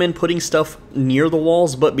don't recommend putting stuff near the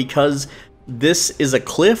walls, but because this is a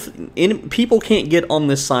cliff, people can't get on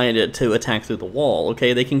this side to attack through the wall,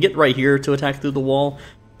 okay? They can get right here to attack through the wall,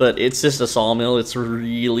 but it's just a sawmill. It's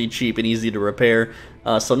really cheap and easy to repair,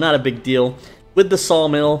 so not a big deal. With the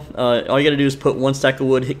sawmill, all you gotta do is put 1 stack of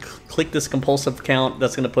wood, click this compulsive count,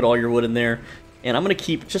 that's gonna put all your wood in there, and I'm gonna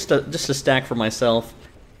keep just a stack for myself.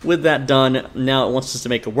 with that done, now it wants us to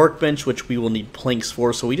make a workbench, which we will need planks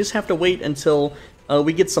for, so we just have to wait until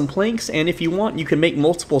we get some planks, and if you want, you can make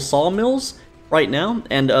multiple sawmills right now,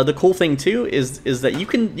 and the cool thing too is that you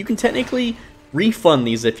can technically refund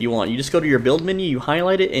these if you want. You just go to your build menu, you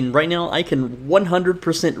highlight it, and right now I can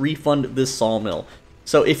 100% refund this sawmill.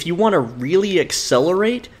 So if you want to really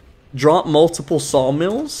accelerate, drop multiple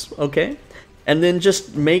sawmills, okay? And then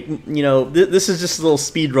just make, you know, this is just a little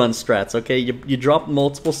speedrun strats, okay? You drop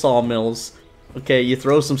multiple sawmills, okay? You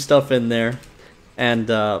throw some stuff in there, and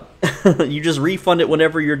you just refund it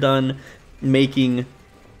whenever you're done making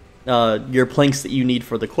your planks that you need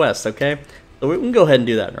for the quest, okay? So we can go ahead and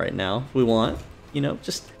do that right now if we want. You know,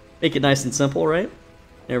 just make it nice and simple, right?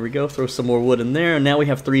 There we go, throw some more wood in there, and now we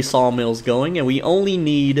have 3 sawmills going, and we only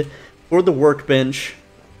need, for the workbench,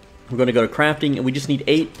 we're going to go to crafting, and we just need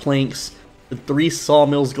 8 planks, the 3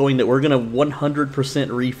 sawmills going that we're going to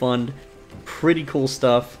 100% refund. Pretty cool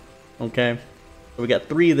stuff, okay? So we got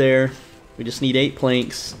 3 there, we just need 8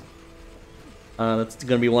 planks. That's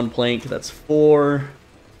going to be 1 plank, that's 4,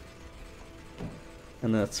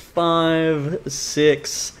 and that's 5,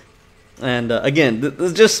 6, and again, this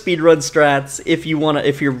is just speedrun strats. If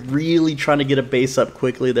you're really trying to get a base up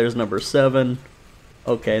quickly, there's number 7.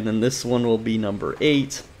 Okay, and then this one will be number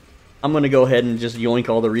 8. I'm gonna go ahead and just yoink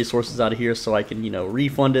all the resources out of here so I can, you know,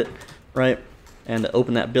 refund it, right? And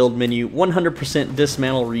open that build menu. 100%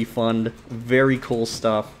 dismantle refund. Very cool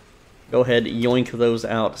stuff. Go ahead, yoink those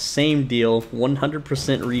out. Same deal.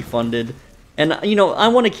 100% refunded. And, you know, I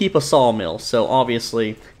want to keep a sawmill, so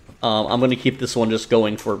obviously I'm going to keep this one just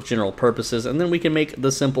going for general purposes, and then we can make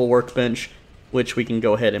the simple workbench, which we can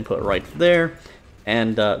go ahead and put right there.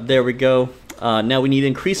 And there we go. Now we need to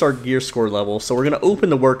increase our gear score level, so we're going to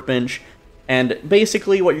open the workbench, and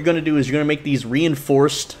basically what you're going to do is you're going to make these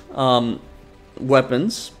reinforced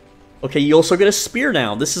weapons. Okay, you also get a spear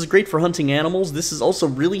now. This is great for hunting animals. This is also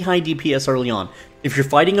really high DPS early on. If you're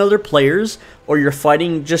fighting other players, or you're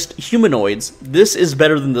fighting just humanoids, this is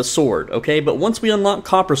better than the sword, okay? But once we unlock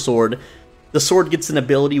Copper Sword, the sword gets an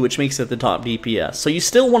ability which makes it the top DPS. So you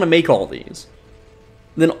still want to make all these.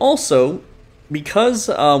 Then also, because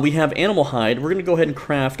we have animal hide, we're going to go ahead and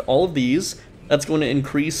craft all of these. That's going to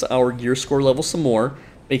increase our gear score level some more,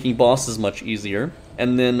 making bosses much easier.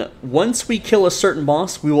 And then once we kill a certain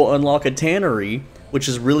boss, we will unlock a tannery, which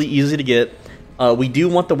is really easy to get. We do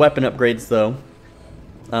want the weapon upgrades though.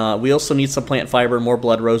 We also need some plant fiber, more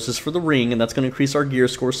blood roses for the ring, and that's going to increase our gear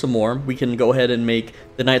score some more. We can go ahead and make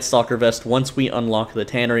the Night Stalker vest once we unlock the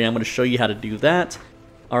tannery. I'm going to show you how to do that.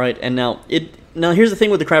 Alright, and now here's the thing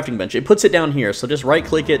with the crafting bench. It puts it down here, so just right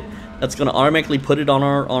click it. That's going to automatically put it on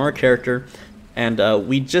our character. And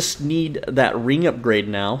we just need that ring upgrade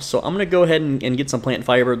now. So I'm going to go ahead and get some plant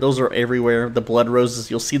fiber. Those are everywhere. The blood roses,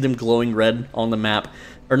 you'll see them glowing red on the map.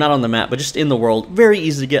 Or not on the map, but just in the world. Very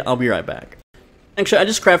easy to get. I'll be right back. Actually, I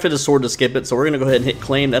just crafted a sword to skip it, so we're going to go ahead and hit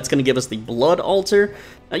claim. That's going to give us the blood altar.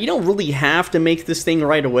 Now, you don't really have to make this thing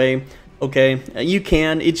right away, okay? You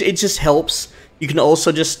can. It just helps. You can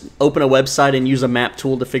also just open a website and use a map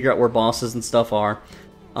tool to figure out where bosses and stuff are.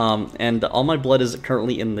 And all my blood is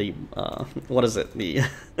currently in the, what is it? The,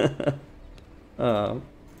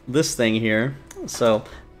 this thing here. So,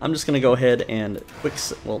 I'm just going to go ahead and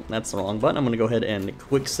well, that's the wrong button. I'm going to go ahead and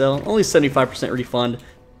quick sell. Only 75% refund.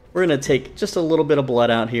 We're going to take just a little bit of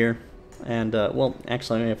blood out here. And, well,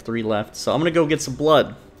 actually I only have 3 left. So I'm going to go get some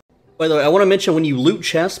blood. By the way, I want to mention when you loot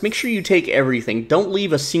chests, make sure you take everything. Don't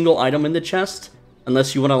leave a single item in the chest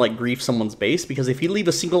unless you want to, like, grief someone's base. Because if you leave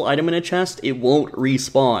a single item in a chest, it won't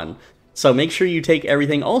respawn. So make sure you take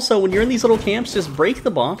everything. Also, when you're in these little camps, just break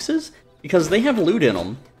the boxes because they have loot in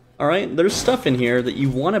them. Alright, there's stuff in here that you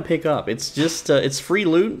want to pick up. It's just, it's free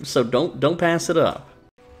loot, so don't pass it up.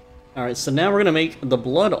 Alright, so now we're going to make the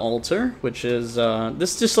blood altar, which is,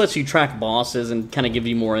 this just lets you track bosses and kind of give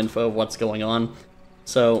you more info of what's going on.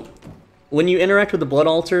 So, when you interact with the blood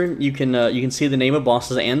altar, you can see the name of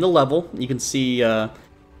bosses and the level. You can see,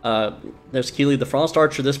 there's Keely the Frost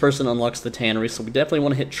Archer. This person unlocks the tannery, so we definitely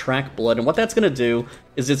want to hit track blood. And what that's going to do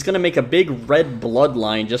is it's going to make a big red blood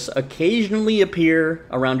line just occasionally appear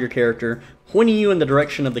around your character, pointing you in the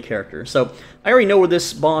direction of the character. So, I already know where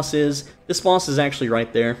this boss is. This boss is actually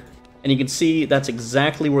right there. And you can see that's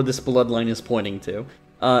exactly where this bloodline is pointing to.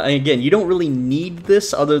 And again, you don't really need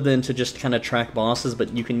this other than to just kind of track bosses,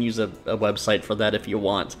 but you can use a website for that if you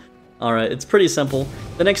want. Alright, it's pretty simple.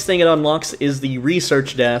 The next thing it unlocks is the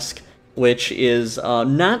research desk, which is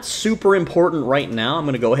not super important right now. I'm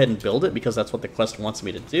going to go ahead and build it because that's what the quest wants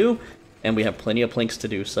me to do. And we have plenty of planks to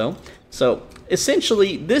do so. So,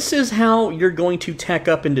 essentially, this is how you're going to tech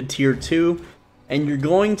up into Tier 2. and you're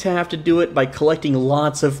going to have to do it by collecting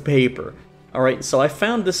lots of paper. Alright, so I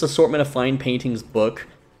found this Assortment of Fine Paintings book.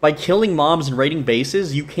 By killing mobs and raiding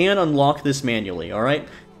bases, you can unlock this manually, alright?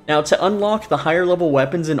 Now, to unlock the higher level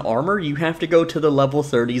weapons and armor, you have to go to the level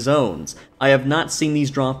 30 zones. I have not seen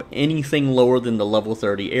these drop anything lower than the level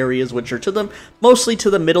 30 areas, which are mostly to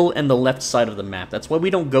the middle and the left side of the map. That's why we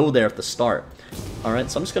don't go there at the start.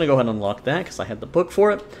 Alright, so I'm just going to go ahead and unlock that, because I had the book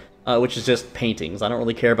for it, which is just paintings. I don't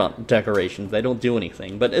really care about decorations. They don't do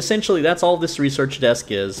anything. But essentially, that's all this research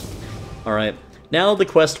desk is. Alright, now the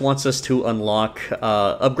quest wants us to unlock,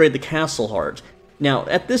 upgrade the castle heart. Now,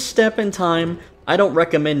 at this step in time, I don't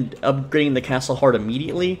recommend upgrading the castle heart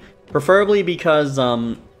immediately, preferably because,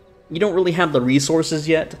 you don't really have the resources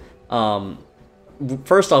yet.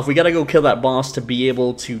 First off, we gotta go kill that boss to be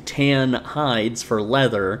able to tan hides for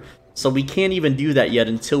leather, so we can't even do that yet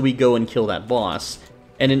until we go and kill that boss.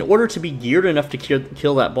 And in order to be geared enough to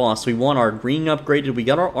kill that boss, we want our green upgraded, we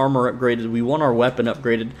got our armor upgraded, we want our weapon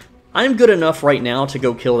upgraded. I'm good enough right now to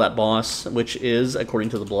go kill that boss, which is, according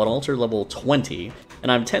to the Blood Altar, level 20. And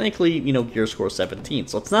I'm technically, you know, gear score 17,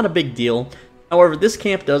 so it's not a big deal. However, this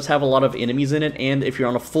camp does have a lot of enemies in it, and if you're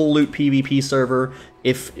on a full loot PvP server,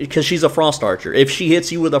 because she's a frost archer, if she hits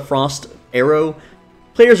you with a frost arrow,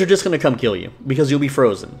 players are just going to come kill you, because you'll be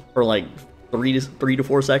frozen for like 3 to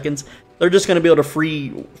 4 seconds. They're just going to be able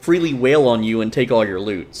to freely wail on you and take all your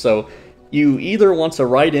loot. So you either want to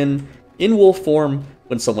ride in wolf form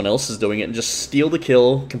when someone else is doing it and just steal the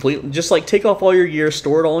kill completely, just like take off all your gear,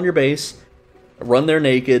 store it all in your base, run there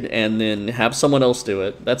naked, and then have someone else do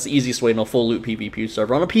it. That's the easiest way in a full loot PvP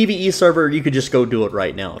server. On a PvE server, you could just go do it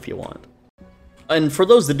right now if you want. And for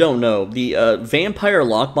those that don't know, the vampire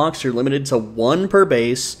lockbox, you're limited to 1 per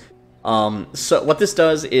base. So what this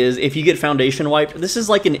does is, if you get foundation wiped, this is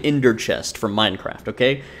like an ender chest from Minecraft,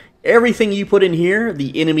 okay? Everything you put in here,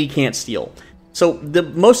 the enemy can't steal. So the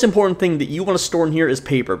most important thing that you want to store in here is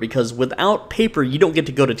paper, because without paper, you don't get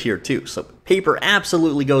to go to tier 2. So paper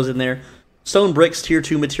absolutely goes in there. Stone bricks, tier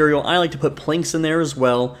 2 material. I like to put planks in there as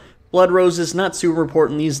well. Blood roses, not super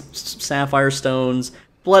important. These sapphire stones.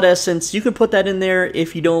 Blood essence, you can put that in there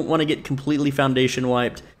if you don't want to get completely foundation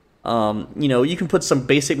wiped. You know, you can put some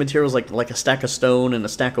basic materials like a stack of stone and a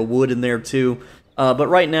stack of wood in there too. But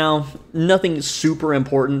right now, nothing super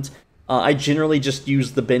important. I generally just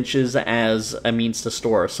use the benches as a means to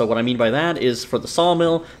store. So what I mean by that is, for the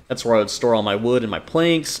sawmill, that's where I would store all my wood and my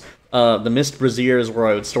planks. The mist brazier is where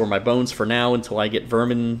I would store my bones for now until I get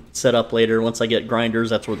vermin set up later. Once I get grinders,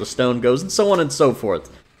 that's where the stone goes, and so on and so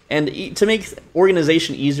forth. And to make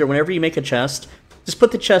organization easier, whenever you make a chest, just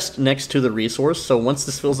put the chest next to the resource. So once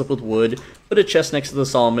this fills up with wood, put a chest next to the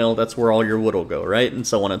sawmill, that's where all your wood will go, right? And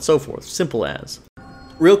so on and so forth. Simple as.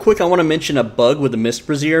 Real quick, I want to mention a bug with the Mist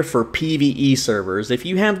Brazier for PvE servers. If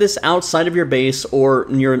you have this outside of your base, or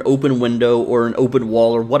near an open window, or an open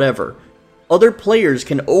wall, or whatever, other players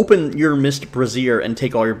can open your Mist Brazier and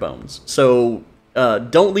take all your bones. So,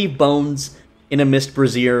 don't leave bones in a Mist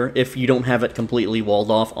Brazier if you don't have it completely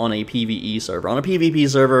walled off on a PvE server. On a PvP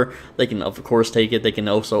server, they can of course take it, they can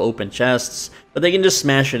also open chests, but they can just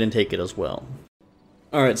smash it and take it as well.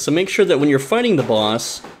 Alright, so make sure that when you're fighting the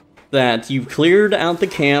boss, that you've cleared out the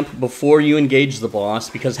camp before you engage the boss,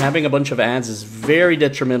 because having a bunch of ads is very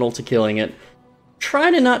detrimental to killing it.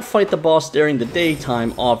 Try to not fight the boss during the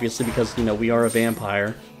daytime, obviously, because, you know, we are a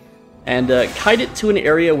vampire. And kite it to an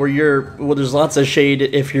area where there's lots of shade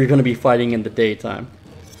if you're going to be fighting in the daytime.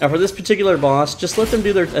 Now for this particular boss, just let them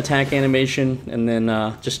do their attack animation, and then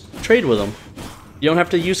just trade with them. You don't have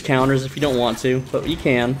to use counters if you don't want to, but you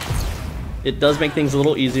can. It does make things a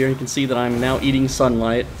little easier. You can see that I'm now eating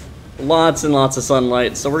sunlight. Lots and lots of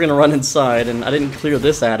sunlight, so we're gonna run inside, and I didn't clear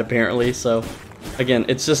this ad apparently, so again,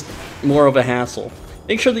 it's just more of a hassle.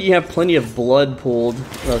 Make sure that you have plenty of blood pooled,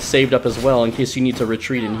 saved up as well, in case you need to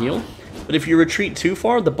retreat and heal. But if you retreat too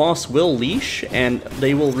far, the boss will leash, and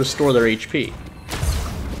they will restore their HP.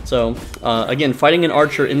 So, again, fighting an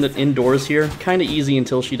archer indoors here, kinda easy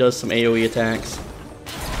until she does some AoE attacks.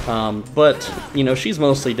 But, you know, she's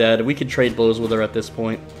mostly dead. We could trade blows with her at this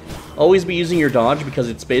point. Always be using your dodge, because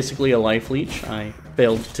it's basically a life leech. I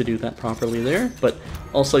failed to do that properly there, but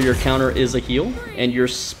also your counter is a heal, and your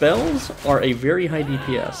spells are a very high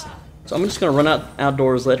DPS. So I'm just going to run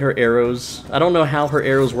outdoors, let her arrows... I don't know how her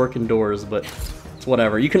arrows work indoors, but it's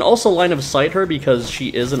whatever. You can also line of sight her because she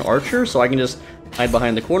is an archer, so I can just hide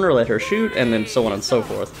behind the corner, let her shoot, and then so on and so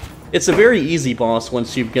forth. It's a very easy boss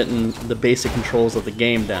once you've gotten the basic controls of the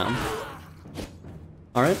game down.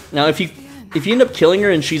 Alright, now if you end up killing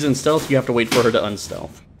her and she's in stealth, you have to wait for her to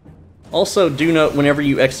unstealth. Also, do note, whenever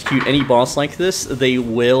you execute any boss like this, they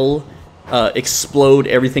will explode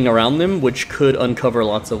everything around them, which could uncover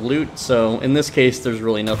lots of loot. So in this case, there's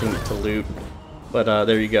really nothing to loot. But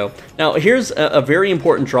there you go. Now here's a very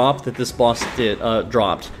important drop that this boss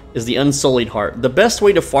dropped, is the Unsullied Heart. The best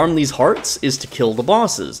way to farm these hearts is to kill the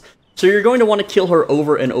bosses. So you're going to want to kill her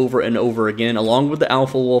over and over and over again, along with the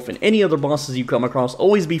Alpha Wolf and any other bosses you come across.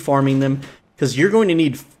 Always be farming them, because you're going to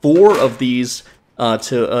need 4 of these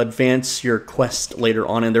to advance your quest later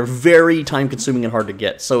on, and they're very time-consuming and hard to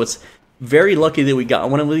get. So it's very lucky that we got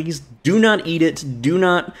one of these. Do not eat it. Do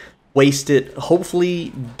not waste it.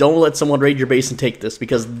 Hopefully, don't let someone raid your base and take this,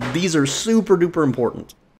 because these are super duper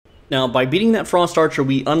important. Now, by beating that Frost Archer,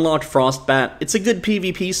 we unlocked Frostbat. It's a good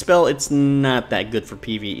PvP spell. It's not that good for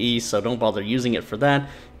PvE, so don't bother using it for that.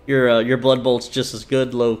 Your Blood Bolt's just as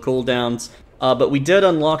good, low cooldowns. But we did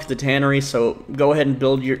unlock the Tannery, so go ahead and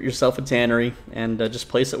build yourself a Tannery, and just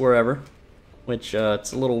place it wherever. Which,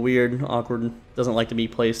 it's a little weird, awkward, doesn't like to be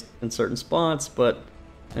placed in certain spots, but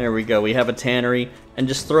there we go. We have a Tannery, and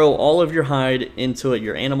just throw all of your hide into it,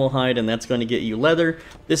 your animal hide, and that's going to get you leather.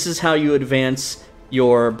 This is how you advance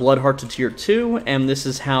your Bloodheart to tier 2, and this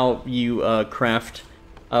is how you craft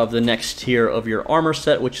the next tier of your armor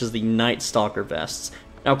set, which is the Night Stalker vests.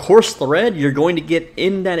 Now, Coarse Thread, you're going to get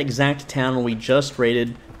in that exact town we just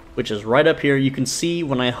raided, which is right up here. You can see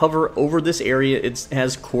when I hover over this area, it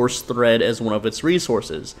has Coarse Thread as one of its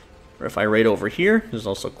resources. Or if I raid over here, there's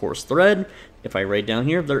also Coarse Thread. If I raid down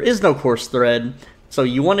here, there is no Coarse Thread. So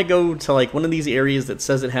you want to go to like one of these areas that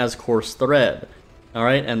says it has Coarse Thread.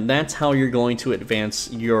 Alright, and that's how you're going to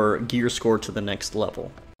advance your gear score to the next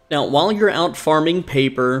level. Now, while you're out farming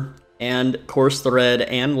paper and Coarse Thread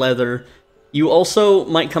and leather, you also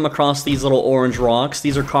might come across these little orange rocks.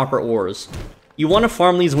 These are copper ores. You want to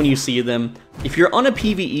farm these when you see them. If you're on a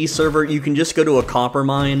PvE server, you can just go to a copper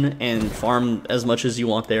mine and farm as much as you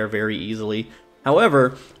want there very easily.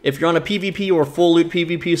 However, if you're on a PvP or full loot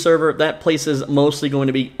PvP server, that place is mostly going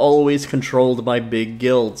to be always controlled by big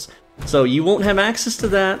guilds. So you won't have access to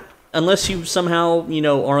that unless you somehow, you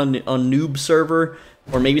know, are on a noob server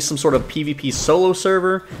or maybe some sort of PvP solo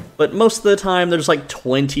server. But most of the time, there's like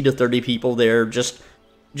 20 to 30 people there just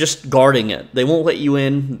guarding it. They won't let you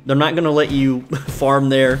in. They're not going to let you farm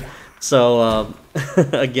there. So,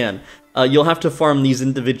 again, you'll have to farm these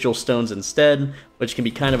individual stones instead, which can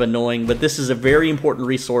be kind of annoying. But this is a very important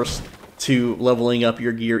resource to leveling up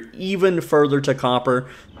your gear even further to copper,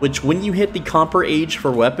 which when you hit the copper age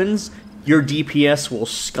for weapons, your DPS will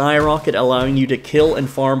skyrocket, allowing you to kill and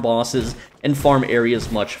farm bosses and farm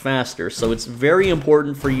areas much faster. So it's very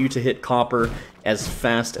important for you to hit copper as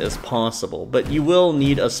fast as possible, but you will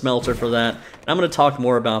need a smelter for that, and I'm going to talk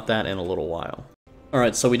more about that in a little while.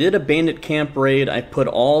 Alright, so we did a bandit camp raid. I put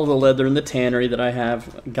all the leather in the tannery that I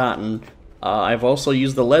have gotten. I've also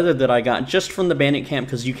used the leather that I got just from the bandit camp,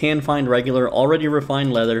 because you can find regular, already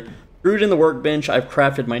refined leather. Threw it in the workbench. I've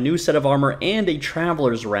crafted my new set of armor and a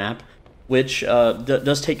traveler's wrap, which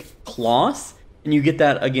does take cloth, and you get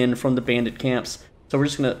that again from the bandit camps. So we're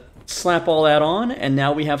just going to slap all that on, and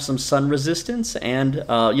now we have some sun resistance, and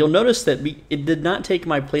you'll notice that it did not take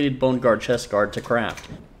my plated bone guard chest guard to craft.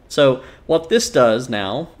 So what this does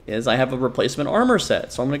now is I have a replacement armor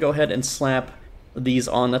set, so I'm going to go ahead and slap these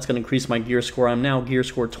on. That's going to increase my gear score. I'm now gear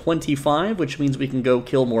score 25, which means we can go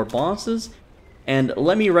kill more bosses. And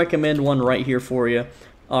let me recommend one right here for you.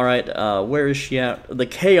 Alright, where is she at? The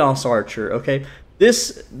Chaos Archer, okay?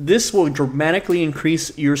 This will dramatically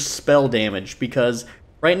increase your spell damage, because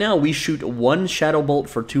right now we shoot 1 Shadow Bolt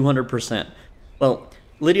for 200%. Well,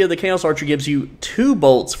 Lydia the Chaos Archer gives you 2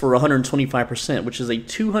 bolts for 125%, which is a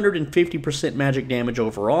 250% magic damage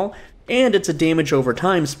overall, and it's a damage over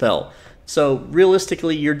time spell. So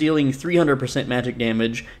realistically, you're dealing 300% magic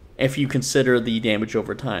damage if you consider the damage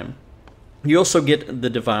over time. You also get the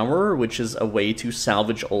Devourer, which is a way to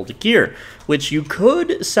salvage old gear, which you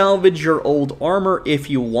could salvage your old armor if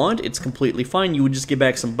you want. It's completely fine. You would just get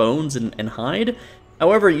back some bones and hide.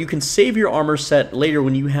 However, you can save your armor set later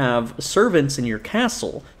when you have servants in your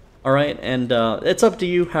castle. Alright, and it's up to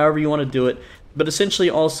you, however you want to do it. But essentially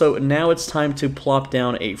also, now it's time to plop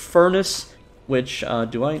down a furnace, which,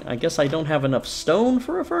 I guess I don't have enough stone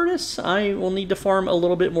for a furnace? I will need to farm a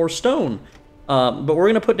little bit more stone. But we're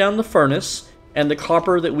going to put down the furnace, and the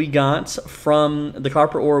copper that we got from, the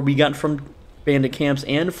copper ore we got from bandit camps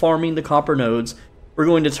and farming the copper nodes, we're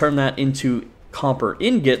going to turn that into copper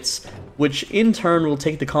ingots, which in turn will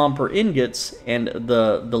take the copper ingots and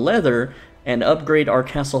the leather and upgrade our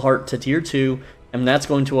castle heart to tier 2, and that's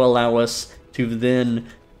going to allow us to then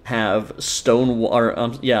have stone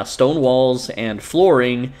walls and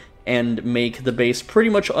flooring and make the base pretty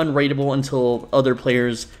much unraidable until other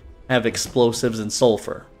players have explosives and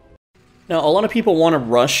sulfur. Now, a lot of people want to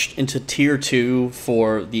rush into Tier 2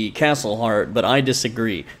 for the Castle Heart, but I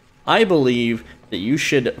disagree. I believe that you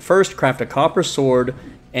should first craft a copper sword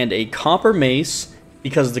and a copper mace,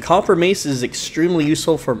 because the copper mace is extremely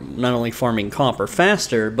useful for not only farming copper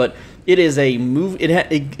faster, but it is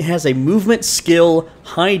it has a movement skill,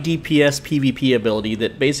 high DPS PvP ability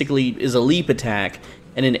that basically is a leap attack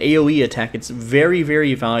and an AoE attack. It's very,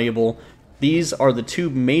 very valuable. These are the two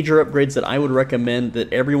major upgrades that I would recommend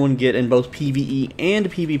that everyone get in both PvE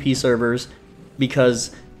and PvP servers,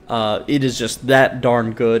 because it is just that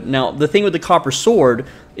darn good. Now, the thing with the copper sword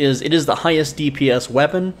is it is the highest DPS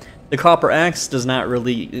weapon. The copper axe does not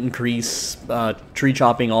really increase tree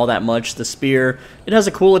chopping all that much. The spear, it has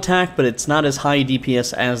a cool attack, but it's not as high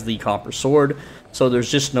DPS as the copper sword, so there's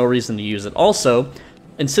just no reason to use it. Also,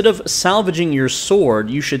 instead of salvaging your sword,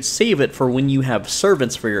 you should save it for when you have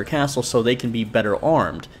servants for your castle so they can be better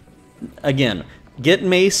armed. Again, get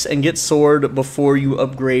mace and get sword before you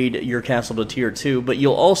upgrade your castle to Tier 2, but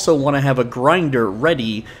you'll also want to have a grinder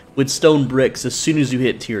ready with stone bricks as soon as you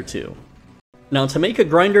hit Tier 2. Now, to make a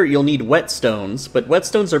grinder, you'll need whetstones, but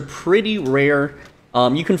whetstones are pretty rare.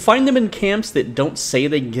 You can find them in camps that don't say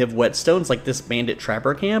they give whetstones, like this bandit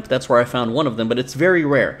trapper camp. That's where I found one of them, but it's very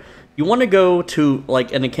rare. You want to go to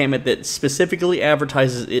like an encampment that specifically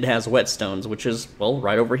advertises it has whetstones, which is, well,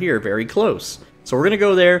 right over here, very close. So we're going to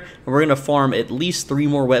go there, and we're going to farm at least 3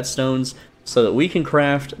 more whetstones so that we can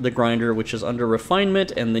craft the grinder, which is under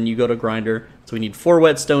refinement, and then you go to grinder. So we need 4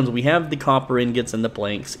 whetstones. We have the copper ingots and the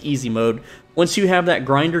planks, easy mode. Once you have that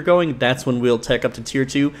grinder going, that's when we'll tech up to Tier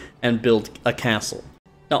 2 and build a castle.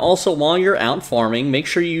 Now also, while you're out farming, make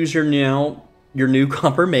sure you use your new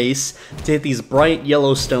copper mace to hit these bright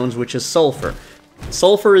yellow stones, which is sulfur.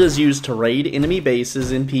 Sulfur is used to raid enemy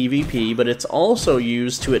bases in PvP, but it's also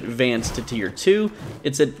used to advance to Tier 2.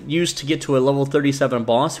 It's used to get to a level 37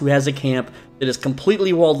 boss who has a camp that is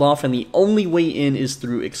completely walled off, and the only way in is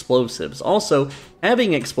through explosives. Also,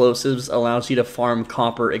 having explosives allows you to farm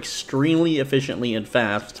copper extremely efficiently and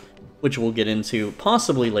fast, which we'll get into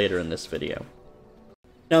possibly later in this video.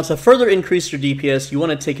 Now, to further increase your DPS, you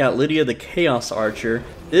want to take out Lydia the Chaos Archer.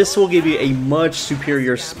 This will give you a much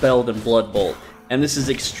superior spell than Blood Bolt, and this is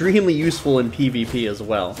extremely useful in PvP as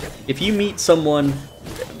well. If you meet someone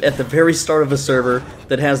at the very start of a server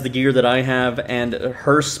that has the gear that I have and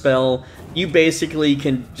her spell, you basically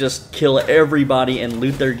can just kill everybody and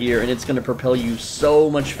loot their gear, and it's going to propel you so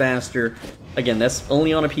much faster. Again, that's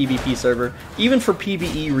only on a PvP server. Even for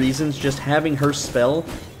PvE reasons, just having her spell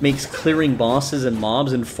makes clearing bosses and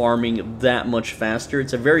mobs and farming that much faster.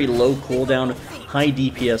 It's a very low cooldown, high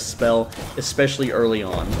DPS spell, especially early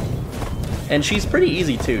on. And she's pretty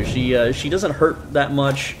easy too. She doesn't hurt that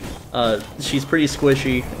much. She's pretty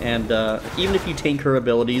squishy, and even if you tank her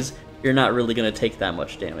abilities, you're not really going to take that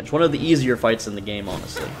much damage. One of the easier fights in the game,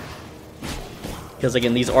 honestly. Because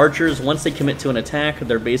again, these archers, once they commit to an attack,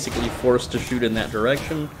 they're basically forced to shoot in that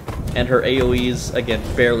direction. And her AoEs, again,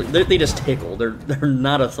 barely, they just tickle. They're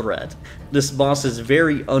not a threat. This boss is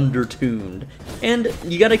very undertuned. And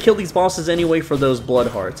you gotta kill these bosses anyway for those blood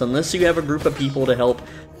hearts, unless you have a group of people to help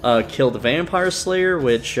kill the Vampire Slayer,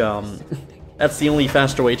 which, that's the only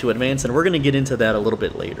faster way to advance, and we're gonna get into that a little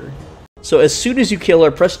bit later. So as soon as you kill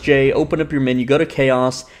her, press J, open up your menu, go to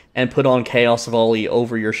Chaos, and put on Chaos Volley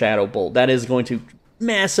over your Shadow Bolt. That is going to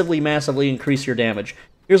massively, massively increase your damage.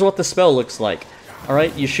 Here's what the spell looks like.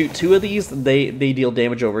 Alright, you shoot 2 of these, they deal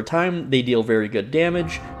damage over time, they deal very good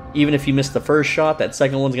damage. Even if you miss the first shot, that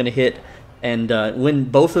second one's going to hit, and when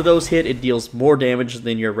both of those hit, it deals more damage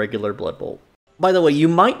than your regular Blood Bolt. By the way, you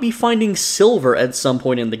might be finding silver at some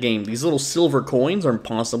point in the game. These little silver coins, or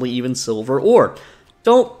possibly even silver ore.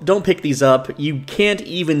 Don't pick these up. You can't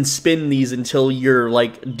even spin these until you're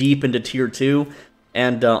like deep into Tier 2.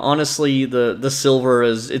 And honestly, the silver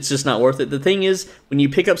it's just not worth it. The thing is, when you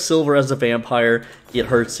pick up silver as a vampire, it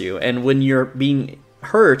hurts you. And when you're being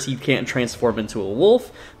hurt, you can't transform into a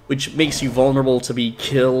wolf, which makes you vulnerable to be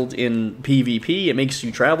killed in PvP. It makes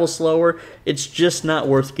you travel slower. It's just not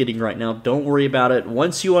worth getting right now. Don't worry about it.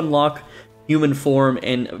 Once you unlock human form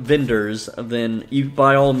and vendors, then you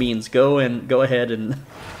by all means go ahead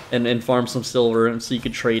and farm some silver, and so you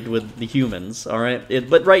can trade with the humans. All right,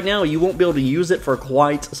 but right now you won't be able to use it for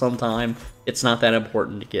quite some time. It's not that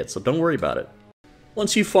important to get, so don't worry about it.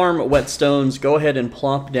 Once you farm whetstones, go ahead and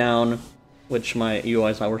plop down, which my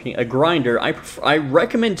UI is not working, a grinder. I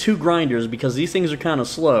recommend 2 grinders because these things are kind of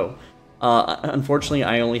slow. Unfortunately,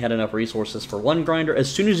 I only had enough resources for 1 grinder.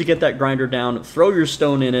 As soon as you get that grinder down, throw your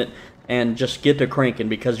stone in it and just get to cranking,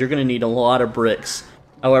 because you're going to need a lot of bricks.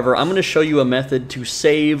 However, I'm going to show you a method to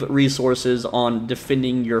save resources on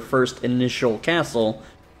defending your first initial castle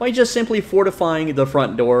by just simply fortifying the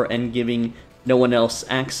front door and giving no one else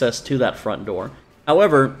access to that front door.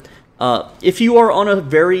 However, if you are on a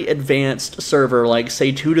very advanced server, like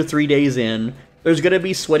say 2 to 3 days in, there's going to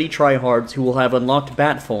be sweaty tryhards who will have unlocked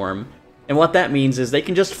bat form, and what that means is they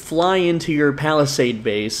can just fly into your palisade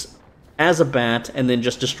base as a bat and then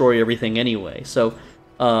just destroy everything anyway. So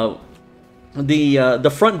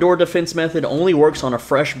the front door defense method only works on a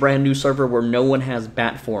fresh brand new server where no one has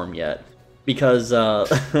bat form yet, because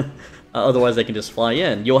otherwise they can just fly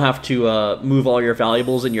in. You'll have to move all your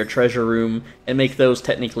valuables in your treasure room and make those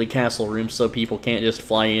technically castle rooms so people can't just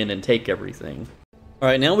fly in and take everything.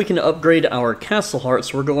 Alright, now we can upgrade our castle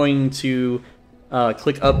hearts. We're going to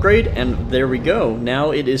click upgrade, and there we go.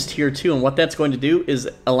 Now it is tier 2, and what that's going to do is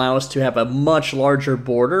allow us to have a much larger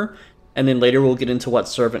border, and then later we'll get into what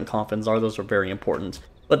servant coffins are. Those are very important.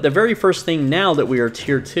 But the very first thing now that we are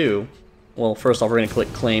tier 2, well, first off we're going to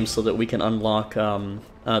click claim so that we can unlock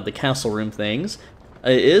the castle room things,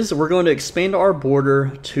 is we're going to expand our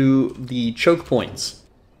border to the choke points.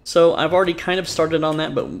 So I've already kind of started on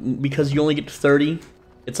that, but because you only get 30,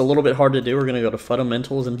 it's a little bit hard to do. We're going to go to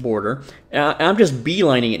fundamentals and border. I'm just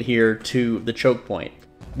beelining it here to the choke point,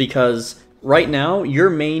 because right now your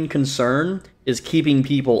main concern is keeping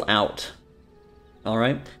people out.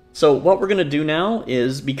 Alright, so what we're going to do now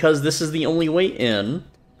is, because this is the only way in,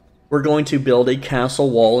 we're going to build a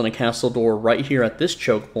castle wall and a castle door right here at this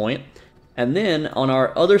choke point, and then on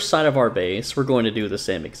our other side of our base we're going to do the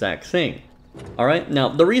same exact thing. Alright, now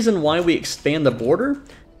the reason why we expand the border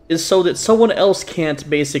is so that someone else can't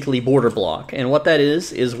basically border block, and what that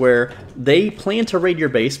is where they plan to raid your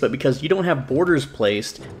base, but because you don't have borders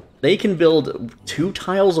placed, they can build 2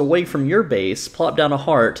 tiles away from your base, plop down a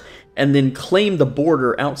heart, and then claim the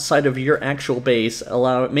border outside of your actual base,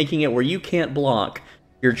 making it where you can't block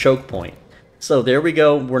your choke point. So there we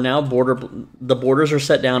go, we're now the borders are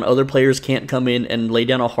set down, other players can't come in and lay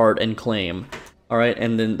down a heart and claim. Alright,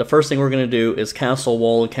 and then the first thing we're going to do is castle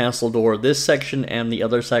wall and castle door, this section and the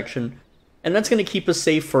other section. And that's going to keep us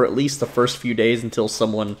safe for at least the first few days until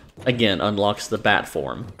someone, again, unlocks the bat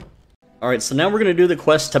form. Alright, so now we're going to do the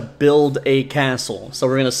quest to build a castle. So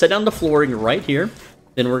we're going to set down the flooring right here.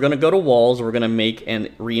 Then we're going to go to walls, we're going to make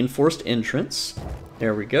an reinforced entrance.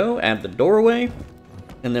 There we go, add the doorway.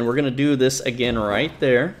 And then we're going to do this again right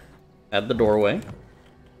there. Add the doorway.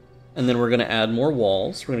 And then we're going to add more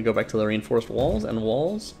walls. We're going to go back to the reinforced walls and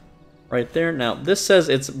walls right there. Now, this says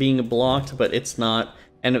it's being blocked, but it's not.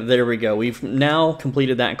 And there we go. We've now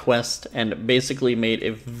completed that quest and basically made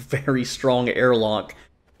a very strong airlock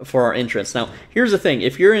for our entrance. Now, here's the thing.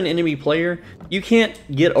 If you're an enemy player, you can't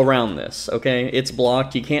get around this, okay? It's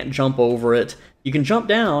blocked. You can't jump over it. You can jump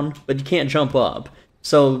down, but you can't jump up.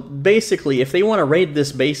 So, basically, if they want to raid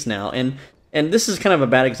this base now, and this is kind of a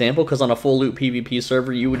bad example, because on a full loot PvP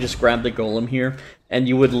server, you would just grab the golem here, and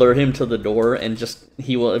you would lure him to the door, and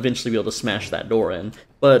he will eventually be able to smash that door in.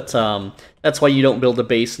 But that's why you don't build a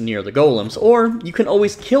base near the golems. Or, you can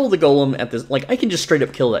always kill the golem at this, like, I can just straight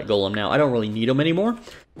up kill that golem now. I don't really need him anymore,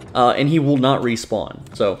 and he will not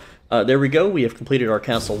respawn. So, there we go, we have completed our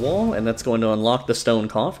castle wall, and that's going to unlock the stone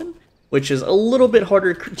coffin, which is a little bit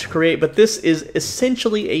harder to create, but this is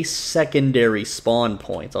essentially a secondary spawn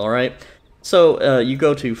point, alright? So, you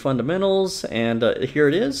go to fundamentals, and here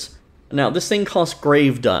it is. Now, this thing costs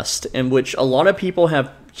grave dust, in which a lot of people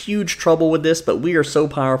have huge trouble with this, but we are so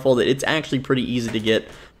powerful that it's actually pretty easy to get.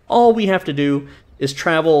 All we have to do is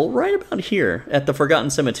travel right about here at the Forgotten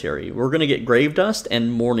Cemetery. We're going to get grave dust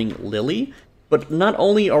and Mourning Lily, but not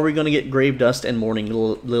only are we going to get grave dust and Mourning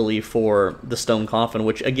Lily for the stone coffin,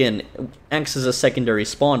 which, again, acts as a secondary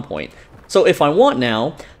spawn point. So, if I want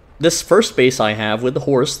now, this first base I have with the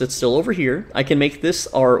horse that's still over here, I can make this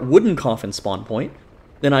our wooden coffin spawn point.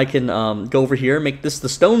 Then I can go over here, make this the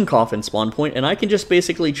stone coffin spawn point, and I can just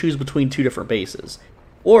basically choose between 2 different bases.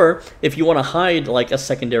 Or, if you want to hide like a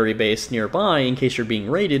secondary base nearby in case you're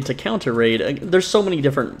being raided to counter-raid, there's so many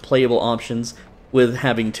different playable options with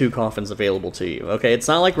having 2 coffins available to you. Okay, it's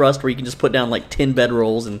not like Rust where you can just put down like 10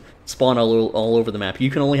 bedrolls and spawn all over the map.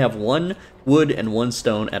 You can only have 1 wood and 1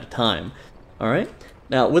 stone at a time. Alright?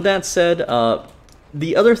 Now, with that said,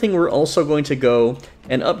 the other thing we're also going to go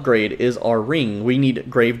and upgrade is our ring. We need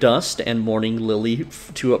grave dust and Mourning Lily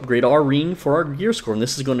to upgrade our ring for our gear score, and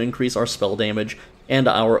this is going to increase our spell damage and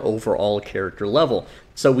our overall character level.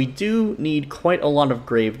 So we do need quite a lot of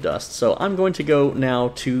grave dust, so I'm going to go now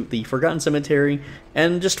to the Forgotten Cemetery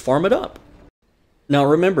and just farm it up. Now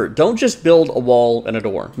remember, don't just build a wall and a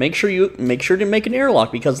door. Make sure to make an airlock,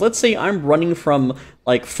 because let's say I'm running from,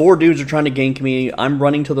 like, 4 dudes are trying to gank me, I'm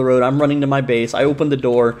running to the road, I'm running to my base, I open the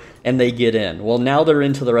door, and they get in. Well, now they're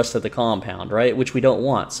into the rest of the compound, right? Which we don't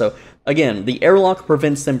want. So, again, the airlock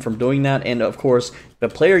prevents them from doing that, and of course, if a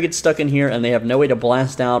player gets stuck in here and they have no way to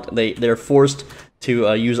blast out, they're forced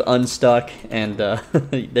to use unstuck, and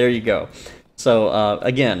there you go. So,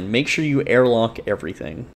 again, make sure you airlock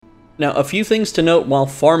everything. Now, a few things to note while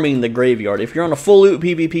farming the graveyard. If you're on a full loot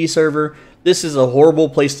PvP server, this is a horrible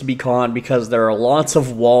place to be caught because there are lots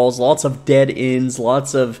of walls, lots of dead ends,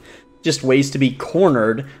 lots of just ways to be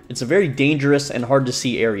cornered. It's a very dangerous and hard to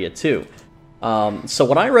see area too. So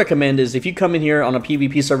what I recommend is if you come in here on a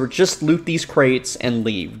PvP server, just loot these crates and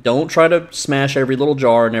leave. Don't try to smash every little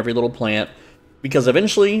jar and every little plant, because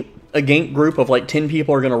eventually a gank group of like 10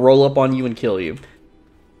 people are going to roll up on you and kill you.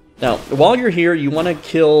 Now, while you're here, you want to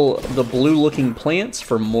kill the blue-looking plants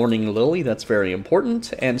for Morning Lily. That's very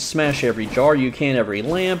important. And smash every jar you can, every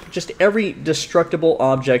lamp, just every destructible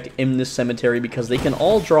object in this cemetery, because they can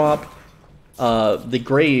all drop the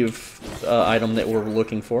grave item that we're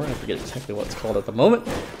looking for. I forget exactly what it's called at the moment.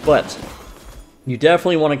 But you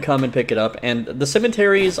definitely want to come and pick it up. And the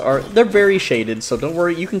cemeteries they're very shaded, so don't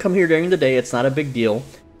worry. You can come here during the day. It's not a big deal.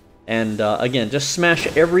 And again, just smash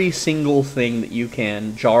every single thing that you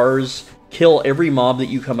can. Jars, kill every mob that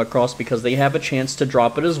you come across, because they have a chance to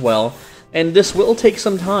drop it as well. And this will take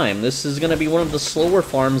some time. This is going to be one of the slower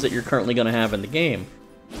farms that you're currently going to have in the game.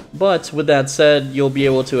 But with that said, you'll be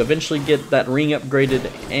able to eventually get that ring upgraded,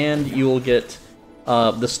 and you will get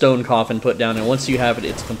the stone coffin put down. And once you have it,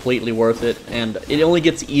 it's completely worth it. And it only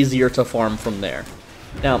gets easier to farm from there.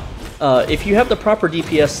 Now, if you have the proper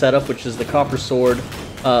DPS setup, which is the copper sword,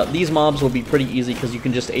 these mobs will be pretty easy because you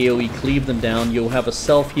can just AoE cleave them down. You'll have a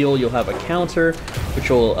self-heal, you'll have a counter, which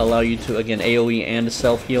will allow you to, again, AoE and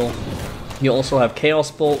self-heal. You'll also have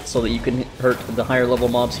Chaos Bolt so that you can hurt the higher level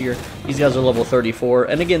mobs here. These guys are level 34,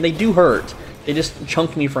 and again, they do hurt. They just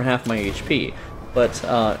chunk me for half my HP. But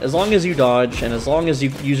as long as you dodge, and as long as you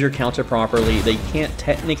use your counter properly, they can't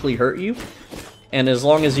technically hurt you. And as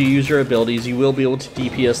long as you use your abilities, you will be able to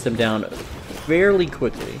DPS them down fairly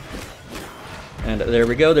quickly. And there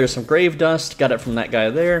we go, there's some grave dust, got it from that guy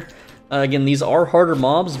there. Again, these are harder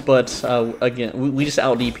mobs, but again, we just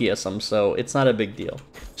out-DPS them, so it's not a big deal.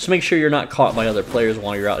 Just make sure you're not caught by other players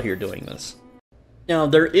while you're out here doing this. Now,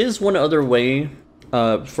 there is one other way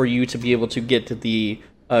for you to be able to get to the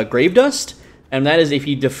grave dust, and that is if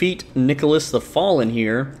you defeat Nicholas the Fallen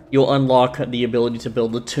here, you'll unlock the ability to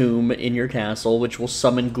build a tomb in your castle, which will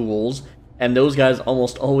summon ghouls, and those guys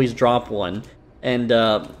almost always drop one. And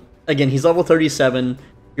again, he's level 37.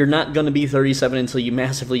 You're not going to be 37 until you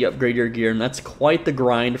massively upgrade your gear, and that's quite the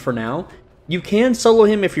grind for now. You can solo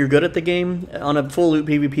him if you're good at the game. On a full loot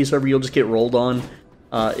PvP server, you'll just get rolled on.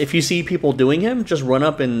 If you see people doing him, just run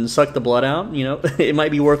up and suck the blood out. You know, it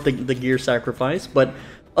might be worth the gear sacrifice. But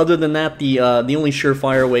other than that, the only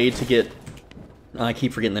surefire way to get, I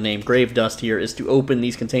keep forgetting the name, grave dust here, is to open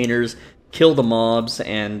these containers, kill the mobs,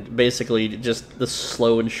 and basically just the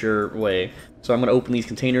slow and sure way. So I'm going to open these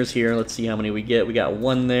containers here. Let's see how many we get. We got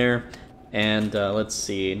one there, and let's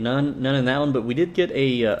see, none in that one, but we did get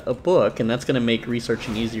a book, and that's going to make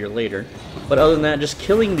researching easier later. But other than that, just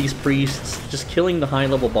killing these priests, just killing the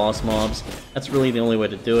high-level boss mobs, that's really the only way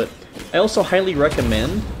to do it. I also highly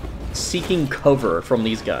recommend seeking cover from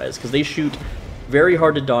these guys, because they shoot very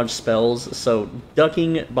hard to dodge spells, so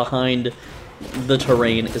ducking behind the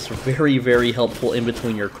terrain is very, very helpful in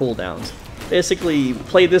between your cooldowns. Basically,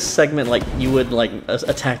 play this segment like you would like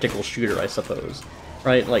a tactical shooter, I suppose.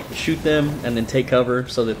 Right? Like, shoot them and then take cover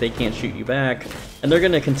so that they can't shoot you back. And they're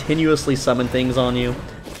going to continuously summon things on you.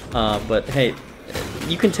 But hey,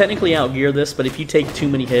 you can technically outgear this, but if you take too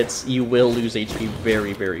many hits, you will lose HP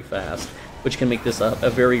very, very fast. Which can make this a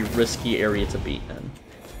very risky area to beat in.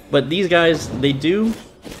 But these guys, they do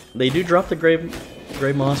drop the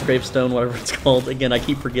grave moss, gravestone, whatever it's called. Again, I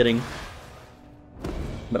keep forgetting.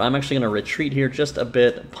 But I'm actually going to retreat here just a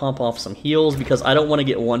bit, pump off some heals, because I don't want to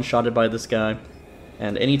get one-shotted by this guy.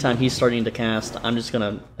 And anytime he's starting to cast, I'm just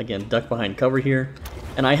going to, again, duck behind cover here.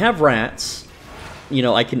 And I have rats. You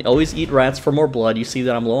know, I can always eat rats for more blood. You see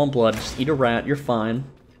that I'm low on blood, just eat a rat, you're fine.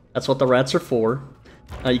 That's what the rats are for.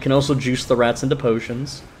 You can also juice the rats into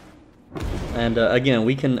potions. And again,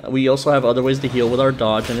 we also have other ways to heal with our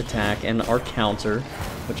dodge and attack and our counter,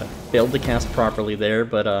 which I failed to cast properly there,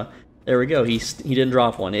 but There we go. He didn't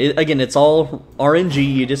drop one. Again, it's all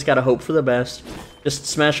RNG. You just gotta hope for the best. Just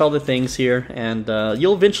smash all the things here, and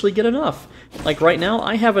you'll eventually get enough. Like right now,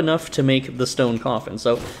 I have enough to make the stone coffin.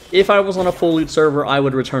 So if I was on a full loot server, I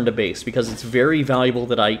would return to base because it's very valuable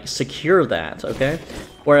that I secure that, okay?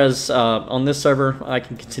 Whereas on this server, I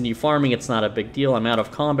can continue farming. It's not a big deal. I'm out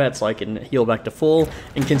of combat, so I can heal back to full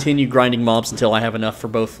and continue grinding mobs until I have enough for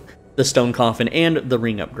both the stone coffin and the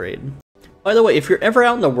ring upgrade. By the way, if you're ever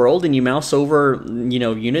out in the world and you mouse over, you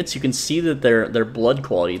know, units, you can see that their blood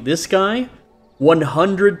quality. This guy,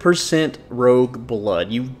 100% rogue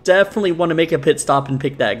blood. You definitely want to make a pit stop and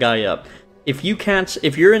pick that guy up. If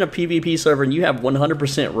you're in a PvP server and you have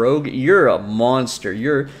 100% rogue, you're a monster.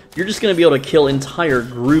 You're just gonna be able to kill entire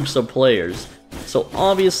groups of players. So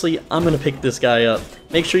obviously, I'm gonna pick this guy up.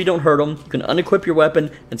 Make sure you don't hurt him. You can unequip your weapon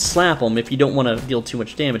and slap him if you don't want to deal too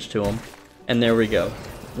much damage to him. And there we go.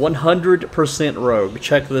 100% rogue.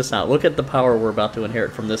 Check this out. Look at the power we're about to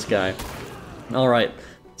inherit from this guy. Alright,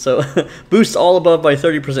 so boost all above by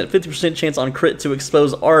 30%, 50% chance on crit to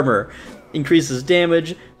expose armor, increases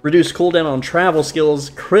damage, reduce cooldown on travel skills,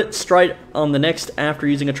 crit strike on the next after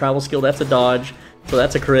using a travel skill, that's a dodge, so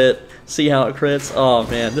that's a crit. See how it crits? Oh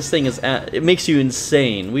man, this thing it makes you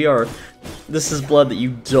insane. This is blood that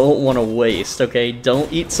you don't want to waste, okay? Don't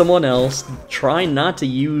eat someone else. Try not to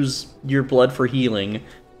use your blood for healing.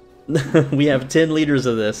 We have 10 liters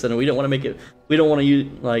of this, and we don't want to make it. We don't want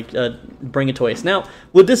to bring it to waste. Now,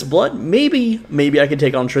 with this blood, maybe I could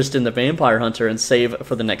take on Tristan the Vampire Hunter and save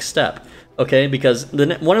for the next step. Okay, because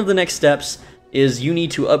one of the next steps is you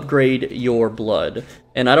need to upgrade your blood,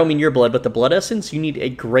 and I don't mean your blood, but the blood essence. You need a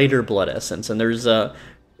greater blood essence, and there's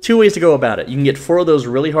two ways to go about it. You can get 4 of those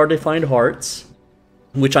really hard to find hearts,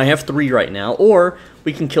 which I have 3 right now, or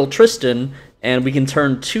we can kill Tristan and we can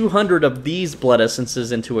turn 200 of these blood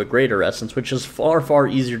essences into a greater essence, which is far, far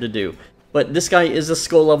easier to do. But this guy is a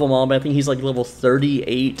skull level mob. I think he's like level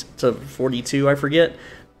 38 to 42, I forget.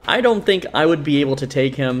 I don't think I would be able to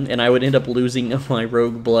take him, and I would end up losing my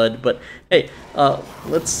rogue blood. But hey,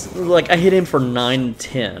 I hit him for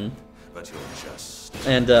 9-10. But you're just...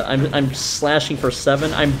 And I'm slashing for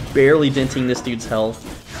 7. I'm barely denting this dude's health.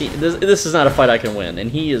 This is not a fight I can win,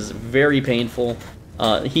 and he is very painful.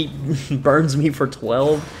 He burns me for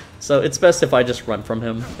 12, so it's best if I just run from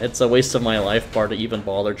him. It's a waste of my life bar to even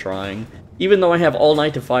bother trying. Even though I have all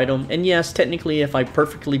night to fight him, and yes, technically if I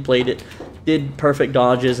perfectly played it, did perfect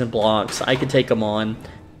dodges and blocks, I could take him on.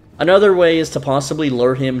 Another way is to possibly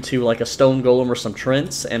lure him to like a stone golem or some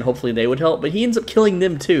Trents, and hopefully they would help, but he ends up killing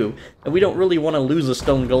them too, and we don't really want to lose a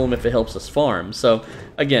stone golem if it helps us farm. So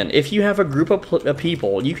again, if you have a group of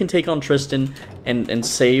people, you can take on Tristan and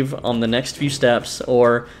save on the next few steps,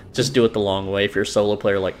 or just do it the long way if you're a solo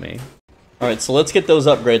player like me. Alright, so let's get those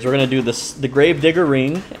upgrades. We're going to do the Gravedigger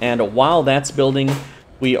Ring, and while that's building,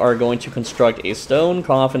 we are going to construct a stone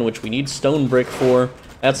coffin, which we need stone brick for.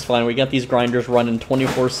 That's fine, we got these grinders running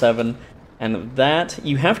 24/7, and that,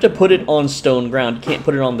 you have to put it on stone ground, you can't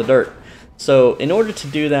put it on the dirt. So in order to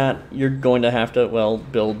do that, you're going to have to, well,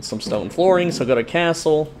 build some stone flooring, so go to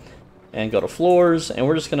castle, and go to floors, and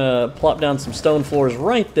we're just going to plop down some stone floors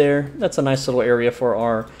right there. That's a nice little area for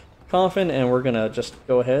our coffin, and we're going to just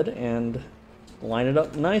go ahead and line it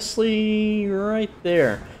up nicely right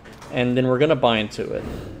there. And then we're going to bind to it.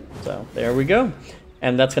 So there we go.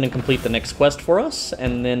 And that's going to complete the next quest for us,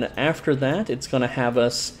 and then after that, it's going to have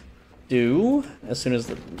us do, as soon as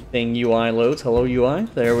the thing UI loads, hello UI,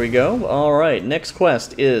 there we go. Alright, next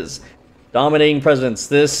quest is Dominating Presence.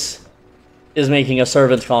 This is making a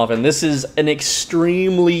servant coffin. This is an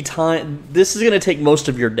extremely this is going to take most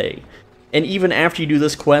of your day. And even after you do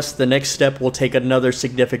this quest, the next step will take another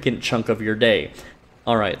significant chunk of your day.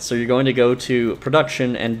 Alright, so you're going to go to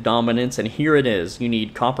Production and Dominance, and here it is. You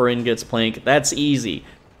need copper ingots, plank, that's easy.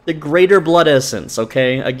 The Greater Blood Essence,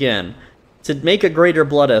 okay, again, to make a Greater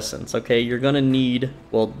Blood Essence, okay, you're going to need,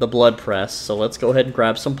 well, the Blood Press, so let's go ahead and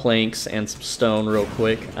grab some planks and some stone real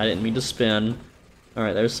quick. I didn't mean to spin.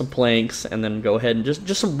 Alright, there's some planks, and then go ahead and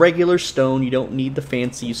just some regular stone. You don't need the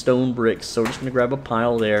fancy stone bricks, so we're just going to grab a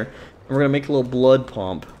pile there. And we're going to make a little blood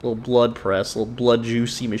pump, a little blood press, a little blood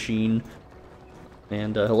juicy machine.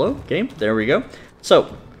 And hello, game. There we go.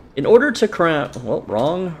 So, in order to craft, well,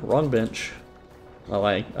 wrong bench. Oh,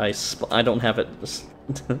 I don't have it.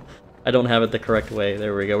 I don't have it the correct way.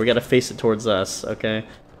 There we go. We got to face it towards us. Okay.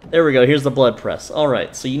 There we go. Here's the blood press. All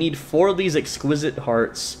right. So you need 4 of these exquisite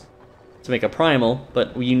hearts to make a primal,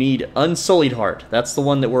 but you need unsullied heart. That's the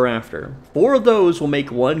one that we're after. 4 of those will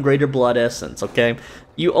make 1 greater blood essence. Okay.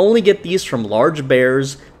 You only get these from large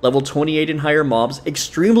bears, level 28 and higher mobs.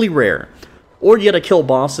 Extremely rare. or you gotta kill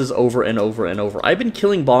bosses over and over and over. I've been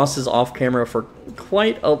killing bosses off camera for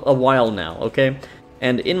quite a while now, okay?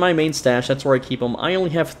 And in my main stash, that's where I keep them, I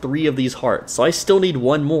only have 3 of these hearts, so I still need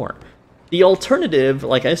 1 more. The alternative,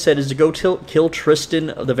 like I said, is to go kill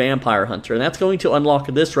Tristan the Vampire Hunter, and that's going to unlock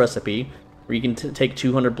this recipe, where you can take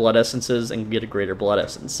 200 blood essences and get a greater blood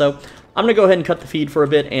essence. So, I'm going to go ahead and cut the feed for a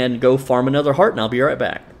bit and go farm another heart, and I'll be right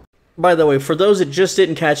back. By the way, for those that just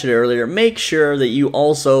didn't catch it earlier, make sure that you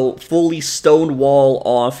also fully stonewall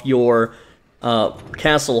off your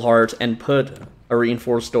castle heart and put a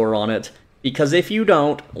reinforced door on it. Because if you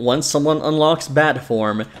don't, once someone unlocks bat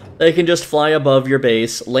form, they can just fly above your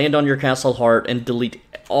base, land on your castle heart, and delete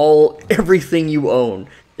everything you own.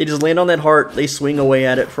 They just land on that heart, they swing away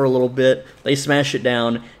at it for a little bit, they smash it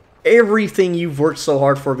down, everything you've worked so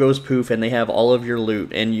hard for goes poof, and they have all of your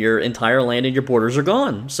loot, and your entire land and your borders are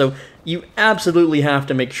gone. So you absolutely have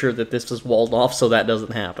to make sure that this is walled off so that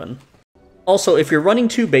doesn't happen. Also, if you're running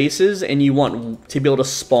 2 bases and you want to be able to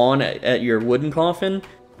spawn at your wooden coffin,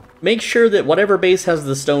 make sure that whatever base has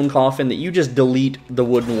the stone coffin that you just delete the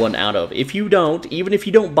wooden one out of. If you don't, even if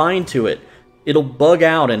you don't bind to it, it'll bug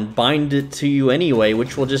out and bind it to you anyway,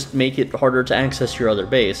 which will just make it harder to access your other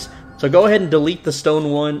base. So go ahead and delete the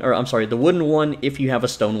stone one, or I'm sorry, the wooden one if you have a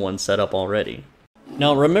stone one set up already.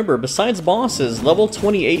 Now remember, besides bosses, level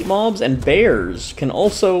 28 mobs and bears can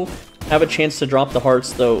also have a chance to drop the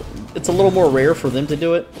hearts, though it's a little more rare for them to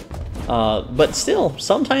do it. But still,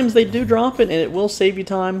 sometimes they do drop it, and it will save you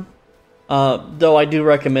time. Though I do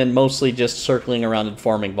recommend mostly just circling around and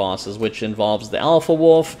farming bosses, which involves the Alpha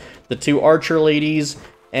Wolf, the 2 Archer Ladies,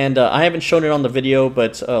 and I haven't shown it on the video,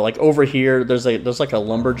 but like over here, there's like a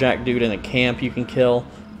Lumberjack dude in a camp you can kill.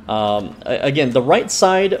 Again, the right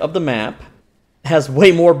side of the map has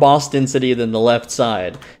way more boss density than the left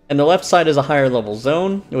side, and the left side is a higher level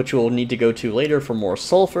zone, which we'll need to go to later for more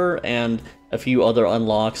sulfur and a few other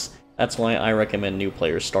unlocks. That's why I recommend new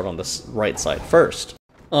players start on this right side first.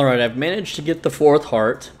 Alright, I've managed to get the 4th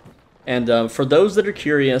heart, and for those that are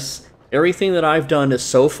curious, everything that I've done is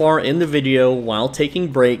so far in the video while taking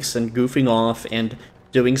breaks and goofing off and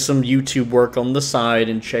doing some YouTube work on the side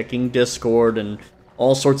and checking Discord and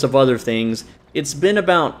all sorts of other things. It's been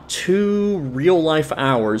about 2 real-life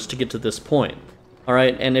hours to get to this point.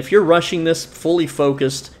 Alright, and if you're rushing this fully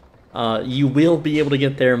focused, you will be able to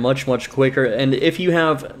get there much, much quicker. And if you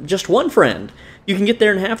have just 1 friend, you can get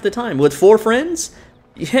there in half the time. With 4 friends,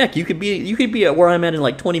 heck, you could be at where I'm at in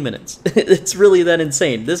like 20 minutes. It's really that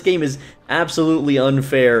insane. This game is absolutely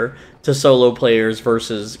unfair to solo players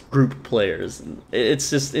versus group players. It's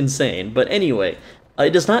just insane. But anyway,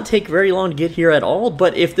 it does not take very long to get here at all.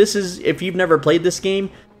 But if you've never played this game,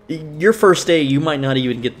 your first day, you might not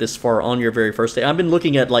even get this far on your very first day. I've been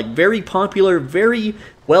looking at like very popular, very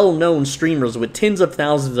well-known streamers with tens of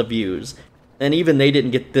thousands of views, and even they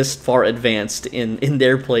didn't get this far advanced in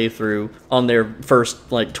their playthrough on their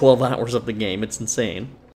first like 12 hours of the game. It's insane.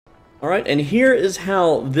 Alright, and here is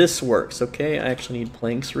how this works, okay? I actually need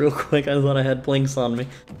planks real quick. I thought I had planks on me.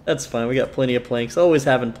 That's fine, we got plenty of planks. Always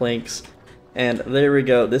having planks. And there we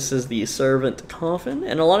go, this is the servant coffin,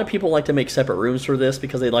 and a lot of people like to make separate rooms for this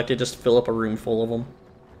because they like to just fill up a room full of them.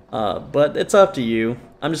 But it's up to you.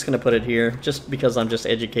 I'm just going to put it here, just because I'm just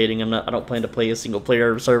educating. I don't plan to play a single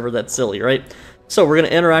player server, that's silly, right? So we're going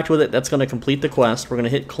to interact with it, that's going to complete the quest, we're going to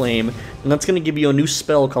hit claim, and that's going to give you a new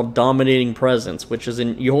spell called Dominating Presence, which is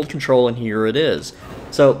you hold control, and here it is.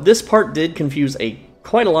 So this part did confuse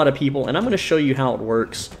quite a lot of people, and I'm going to show you how it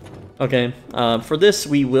works. Okay, for this,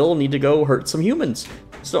 we will need to go hurt some humans.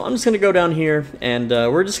 So I'm just going to go down here, and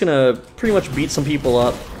we're just going to pretty much beat some people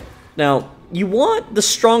up. Now, you want the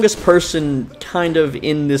strongest person kind of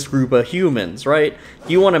in this group of humans, right?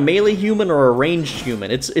 Do you want a melee human or a ranged human?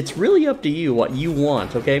 It's really up to you what you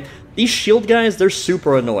want, okay? These shield guys, they're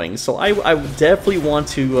super annoying, so I definitely want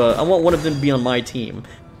to, I want one of them to be on my team.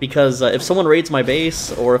 Because if someone raids my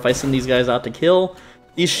base, or if I send these guys out to kill,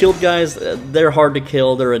 these shield guys, they're hard to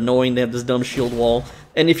kill, they're annoying, they have this dumb shield wall.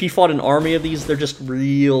 And if you fought an army of these, they're just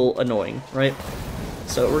real annoying, right?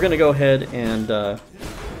 So we're gonna go ahead and,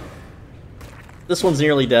 this one's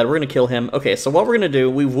nearly dead, we're gonna kill him. Okay, so what we're gonna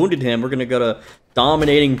do, we wounded him, we're gonna go to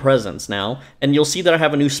Dominating Presence now, and you'll see that I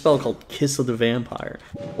have a new spell called Kiss of the Vampire.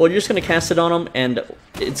 Well, you're just gonna cast it on them, and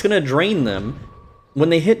it's gonna drain them. When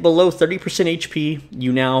they hit below 30% HP,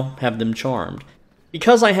 you now have them charmed.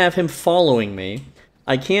 Because I have him following me,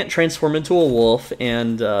 I can't transform into a wolf,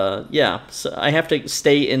 and yeah, so I have to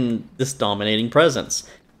stay in this Dominating Presence.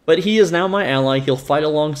 But he is now my ally, he'll fight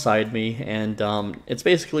alongside me, and it's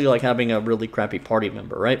basically like having a really crappy party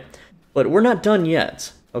member, right? But we're not done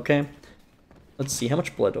yet, okay? Let's see, how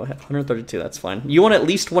much blood do I have? 132, that's fine. You want at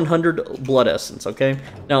least 100 blood essence, okay?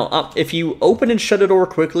 Now, if you open and shut a door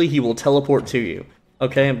quickly, he will teleport to you,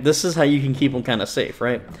 okay? This is how you can keep him kind of safe,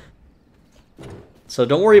 right? So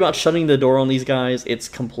don't worry about shutting the door on these guys. It's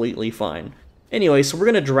completely fine. Anyway, so we're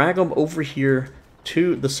going to drag them over here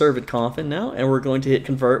to the servant coffin now, and we're going to hit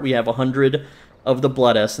convert. We have 100 of the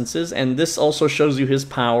blood essences, and this also shows you his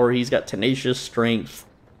power. He's got tenacious strength,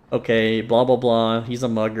 okay, blah, blah, blah. He's a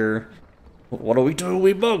mugger. What do?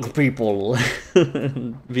 We bug people.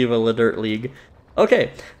 Viva la Dirt League.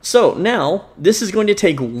 Okay, so now, this is going to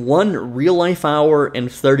take 1 real-life hour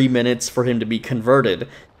and 30 minutes for him to be converted.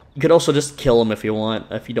 You could also just kill him if you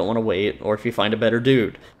want, if you don't want to wait, or if you find a better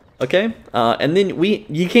dude. Okay? And then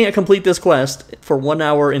you can't complete this quest for 1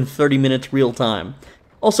 hour and 30 minutes real time.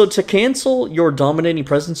 Also, to cancel your dominating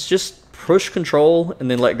presence, just push control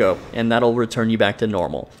and then let go, and that'll return you back to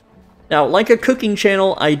normal. Now, like a cooking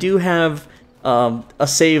channel, I do have a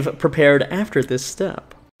save prepared after this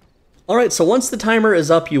step. Alright, so once the timer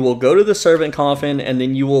is up, you will go to the servant coffin, and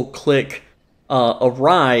then you will click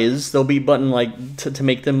arise. There'll be a button like to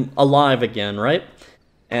make them alive again, right?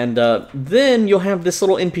 And then you'll have this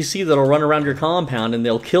little NPC that'll run around your compound, and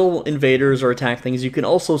they'll kill invaders or attack things. You can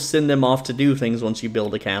also send them off to do things once you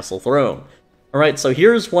build a castle throne. Alright, so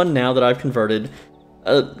here's one now that I've converted.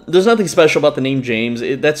 There's nothing special about the name James.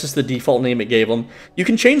 That's just the default name it gave them. You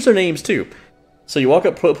can change their names too. So you walk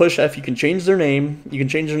up, push F, you can change their name. You can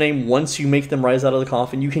change their name once you make them rise out of the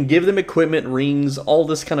coffin. You can give them equipment, rings, all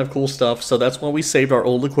this kind of cool stuff. So that's why we saved our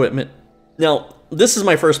old equipment. Now, this is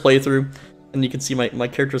my first playthrough, and you can see my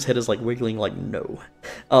character's head is like wiggling like no.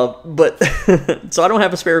 But, so I don't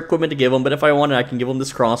have a spare equipment to give him, but if I wanted, I can give him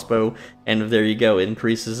this crossbow, and there you go, it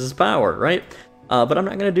increases his power, right? But I'm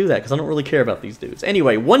not going to do that, because I don't really care about these dudes.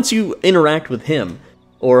 Anyway, once you interact with him,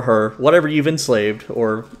 or her, whatever you've enslaved,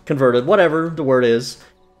 or converted, whatever the word is,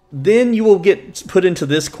 then you will get put into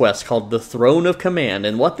this quest called the Throne of Command.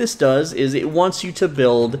 And what this does is it wants you to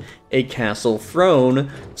build a castle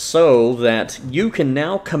throne so that you can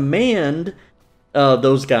now command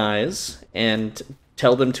those guys and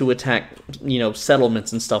tell them to attack, you know,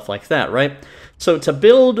 settlements and stuff like that, right? So to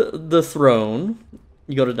build the throne,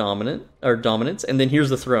 you go to dominance, and then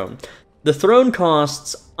here's the throne. The throne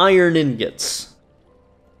costs iron ingots.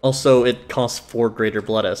 Also, it costs 4 greater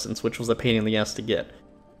blood essence, which was a pain in the ass to get.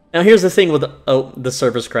 Now, here's the thing with the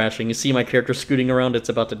server's crashing. You see my character scooting around? It's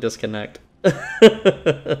about to disconnect.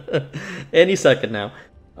 Any second now.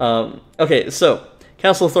 Okay, so,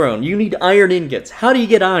 Castle Throne. You need iron ingots. How do you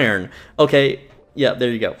get iron? Okay, yeah, there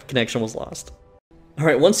you go. Connection was lost.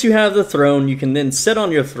 Alright, once you have the throne, you can then sit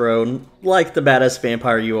on your throne, like the badass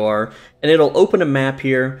vampire you are, and it'll open a map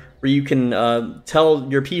here where you can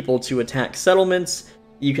tell your people to attack settlements.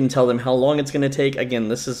 You can tell them how long it's going to take. Again,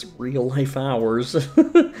 this is real-life hours.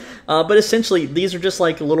 But essentially, these are just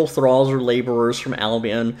like little thralls or laborers from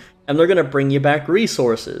Albion, and they're going to bring you back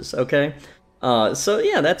resources, okay? So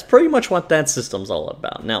yeah, that's pretty much what that system's all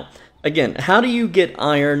about. Now, again, how do you get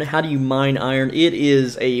iron? How do you mine iron? It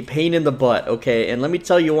is a pain in the butt, okay? And let me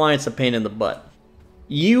tell you why it's a pain in the butt.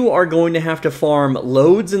 You are going to have to farm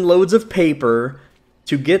loads and loads of paper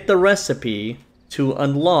to get the recipe to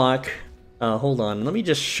unlock... hold on, let me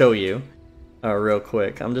just show you real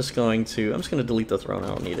quick. I'm just going to delete the throne. I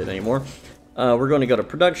don't need it anymore. We're going to go to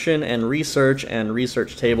production and research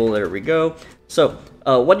table. There we go. So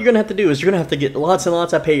what you're going to have to do is you're going to have to get lots and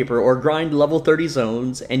lots of paper or grind level 30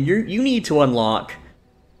 zones, and you need to unlock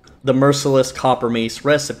the Merciless Copper Mace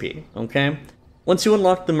recipe, okay? Once you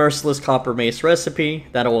unlock the Merciless Copper Mace recipe,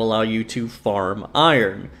 that'll allow you to farm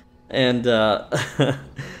iron. And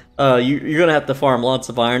you're gonna have to farm lots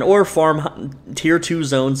of iron, or farm tier 2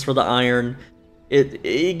 zones for the iron.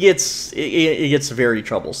 It gets very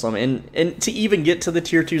troublesome, and to even get to the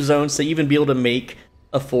tier 2 zones, to even be able to make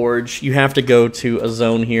a forge, you have to go to a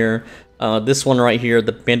zone here. This one right here,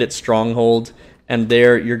 the Bandit Stronghold, and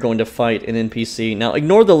there you're going to fight an NPC. Now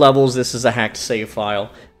ignore the levels. This is a hacked save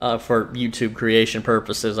file for YouTube creation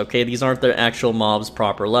purposes. Okay, these aren't the actual mobs'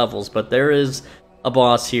 proper levels, but there is a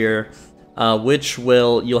boss here. Which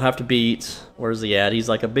you'll have to beat. Where's he at? He's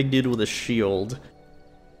like a big dude with a shield.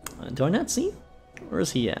 Do I not see?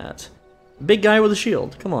 Where's he at? Big guy with a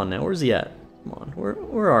shield. Come on now, where's he at? Come on,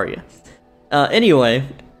 where are you? Anyway,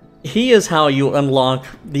 he is how you unlock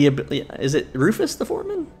the ability. Is it Rufus the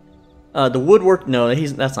Foreman? The woodwork, no,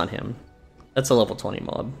 that's not him. That's a level 20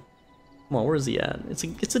 mob. Come on, where's he at?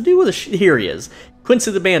 It's a dude with a here he is.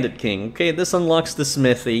 Quincy the Bandit King. Okay, this unlocks the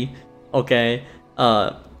smithy. Okay,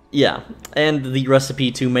 yeah, and the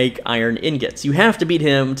recipe to make iron ingots. You have to beat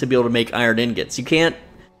him to be able to make iron ingots. You can't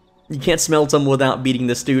You can't smelt them without beating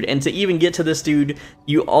this dude, and to even get to this dude,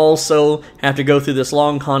 you also have to go through this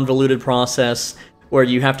long convoluted process where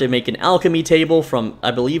you have to make an alchemy table from,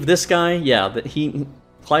 I believe, this guy. Yeah,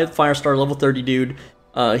 Clyde Firestar, level 30 dude.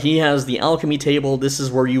 He has the alchemy table. This is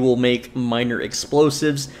where you will make minor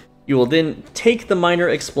explosives. You will then take the minor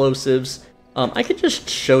explosives. I could just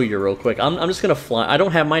show you real quick. I'm just gonna fly. I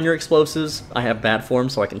don't have minor explosives. I have bat form,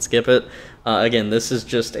 so I can skip it. Again, this is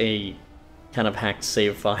just a kind of hacked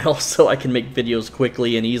save file, so I can make videos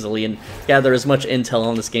quickly and easily and gather as much intel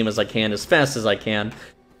on this game as I can, as fast as I can.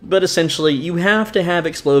 But essentially, you have to have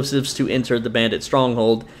explosives to enter the bandit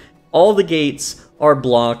stronghold. All the gates are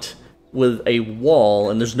blocked with a wall,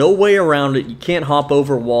 and there's no way around it. You can't hop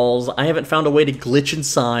over walls. I haven't found a way to glitch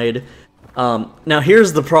inside. Now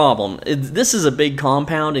here's the problem. This is a big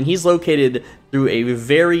compound, and he's located through a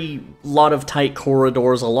very lot of tight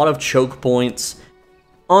corridors, a lot of choke points.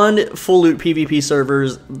 On full loot PvP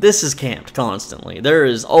servers, this is camped constantly. There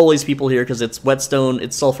is always people here because it's whetstone,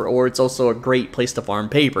 it's sulfur ore, it's also a great place to farm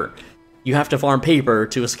paper. You have to farm paper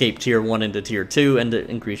to escape tier 1 into tier 2 and to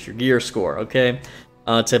increase your gear score, okay?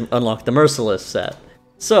 To unlock the Merciless set.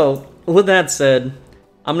 So, with that said,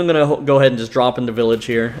 I'm gonna go ahead and just drop into village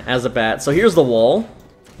here as a bat. So here's the wall,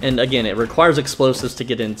 and again, it requires explosives to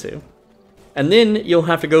get into. And then you'll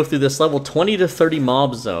have to go through this level 20 to 30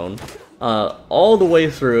 mob zone, all the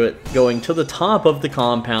way through it, going to the top of the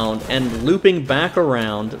compound and looping back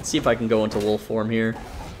around. Let's see if I can go into wolf form here.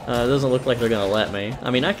 It doesn't look like they're gonna let me.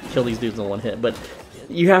 I mean, I can kill these dudes in one hit, but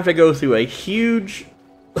you have to go through a huge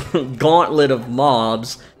gauntlet of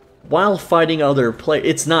mobs while fighting other players.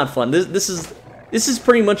 It's not fun. This is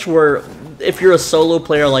pretty much where, if you're a solo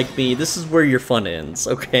player like me, this is where your fun ends,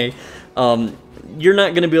 okay? You're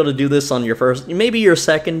not going to be able to do this on your first, maybe your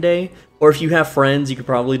second day, or if you have friends, you could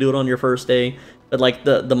probably do it on your first day, but like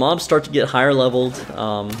the mobs start to get higher leveled.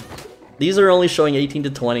 These are only showing 18 to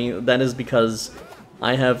 20, that is because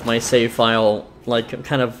I have my save file like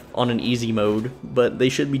kind of on an easy mode, but they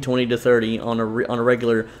should be 20 to 30 on a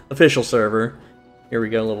regular official server. Here we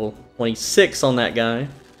go, level 26 on that guy.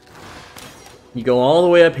 You go all the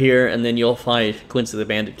way up here, and then you'll fight Quincy the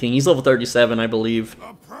Bandit King. He's level 37, I believe,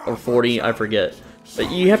 or 40, I forget. But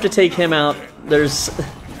you have to take him out.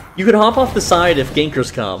 You could hop off the side if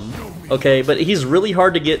gankers come, okay? But he's really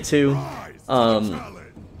hard to get to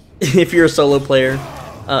if you're a solo player.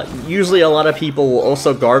 Usually a lot of people will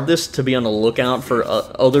also guard this to be on the lookout for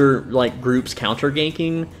other like groups counter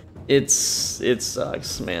ganking. It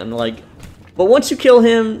sucks, man. Like, but once you kill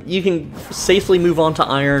him, you can safely move on to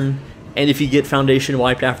Iron. And if you get Foundation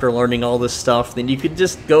wiped after learning all this stuff, then you could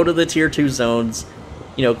just go to the tier 2 zones,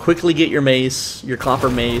 you know, quickly get your mace, your copper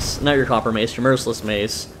mace, not your copper mace, your merciless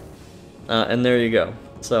mace, and there you go.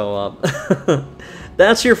 So,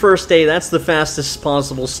 that's your first day. That's the fastest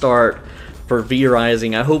possible start for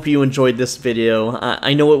V-Rising. I hope you enjoyed this video.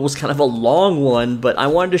 I know it was kind of a long one, but I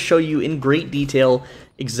wanted to show you in great detail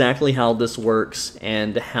exactly how this works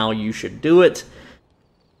and how you should do it.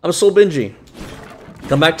 I'm SwoleBenji.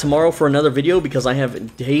 Come back tomorrow for another video because I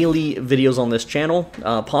have daily videos on this channel,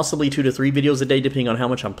 possibly 2 to 3 videos a day depending on how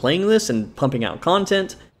much I'm playing this and pumping out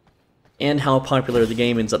content and how popular the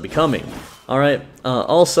game ends up becoming. Alright,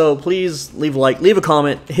 also please leave a like, leave a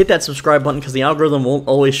comment, hit that subscribe button because the algorithm won't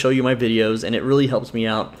always show you my videos and it really helps me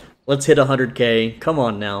out. Let's hit 100K, come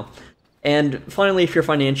on now. And finally, if you're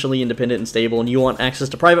financially independent and stable and you want access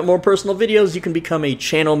to private, more personal videos, you can become a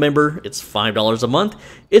channel member. It's $5 a month.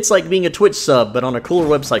 It's like being a Twitch sub, but on a cooler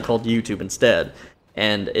website called YouTube instead.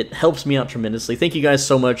 And it helps me out tremendously. Thank you guys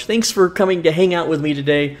so much. Thanks for coming to hang out with me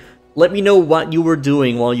today. Let me know what you were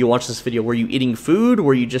doing while you watched this video. Were you eating food?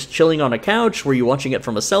 Were you just chilling on a couch? Were you watching it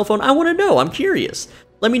from a cell phone? I want to know. I'm curious.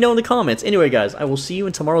 Let me know in the comments. Anyway, guys, I will see you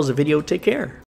in tomorrow's video. Take care.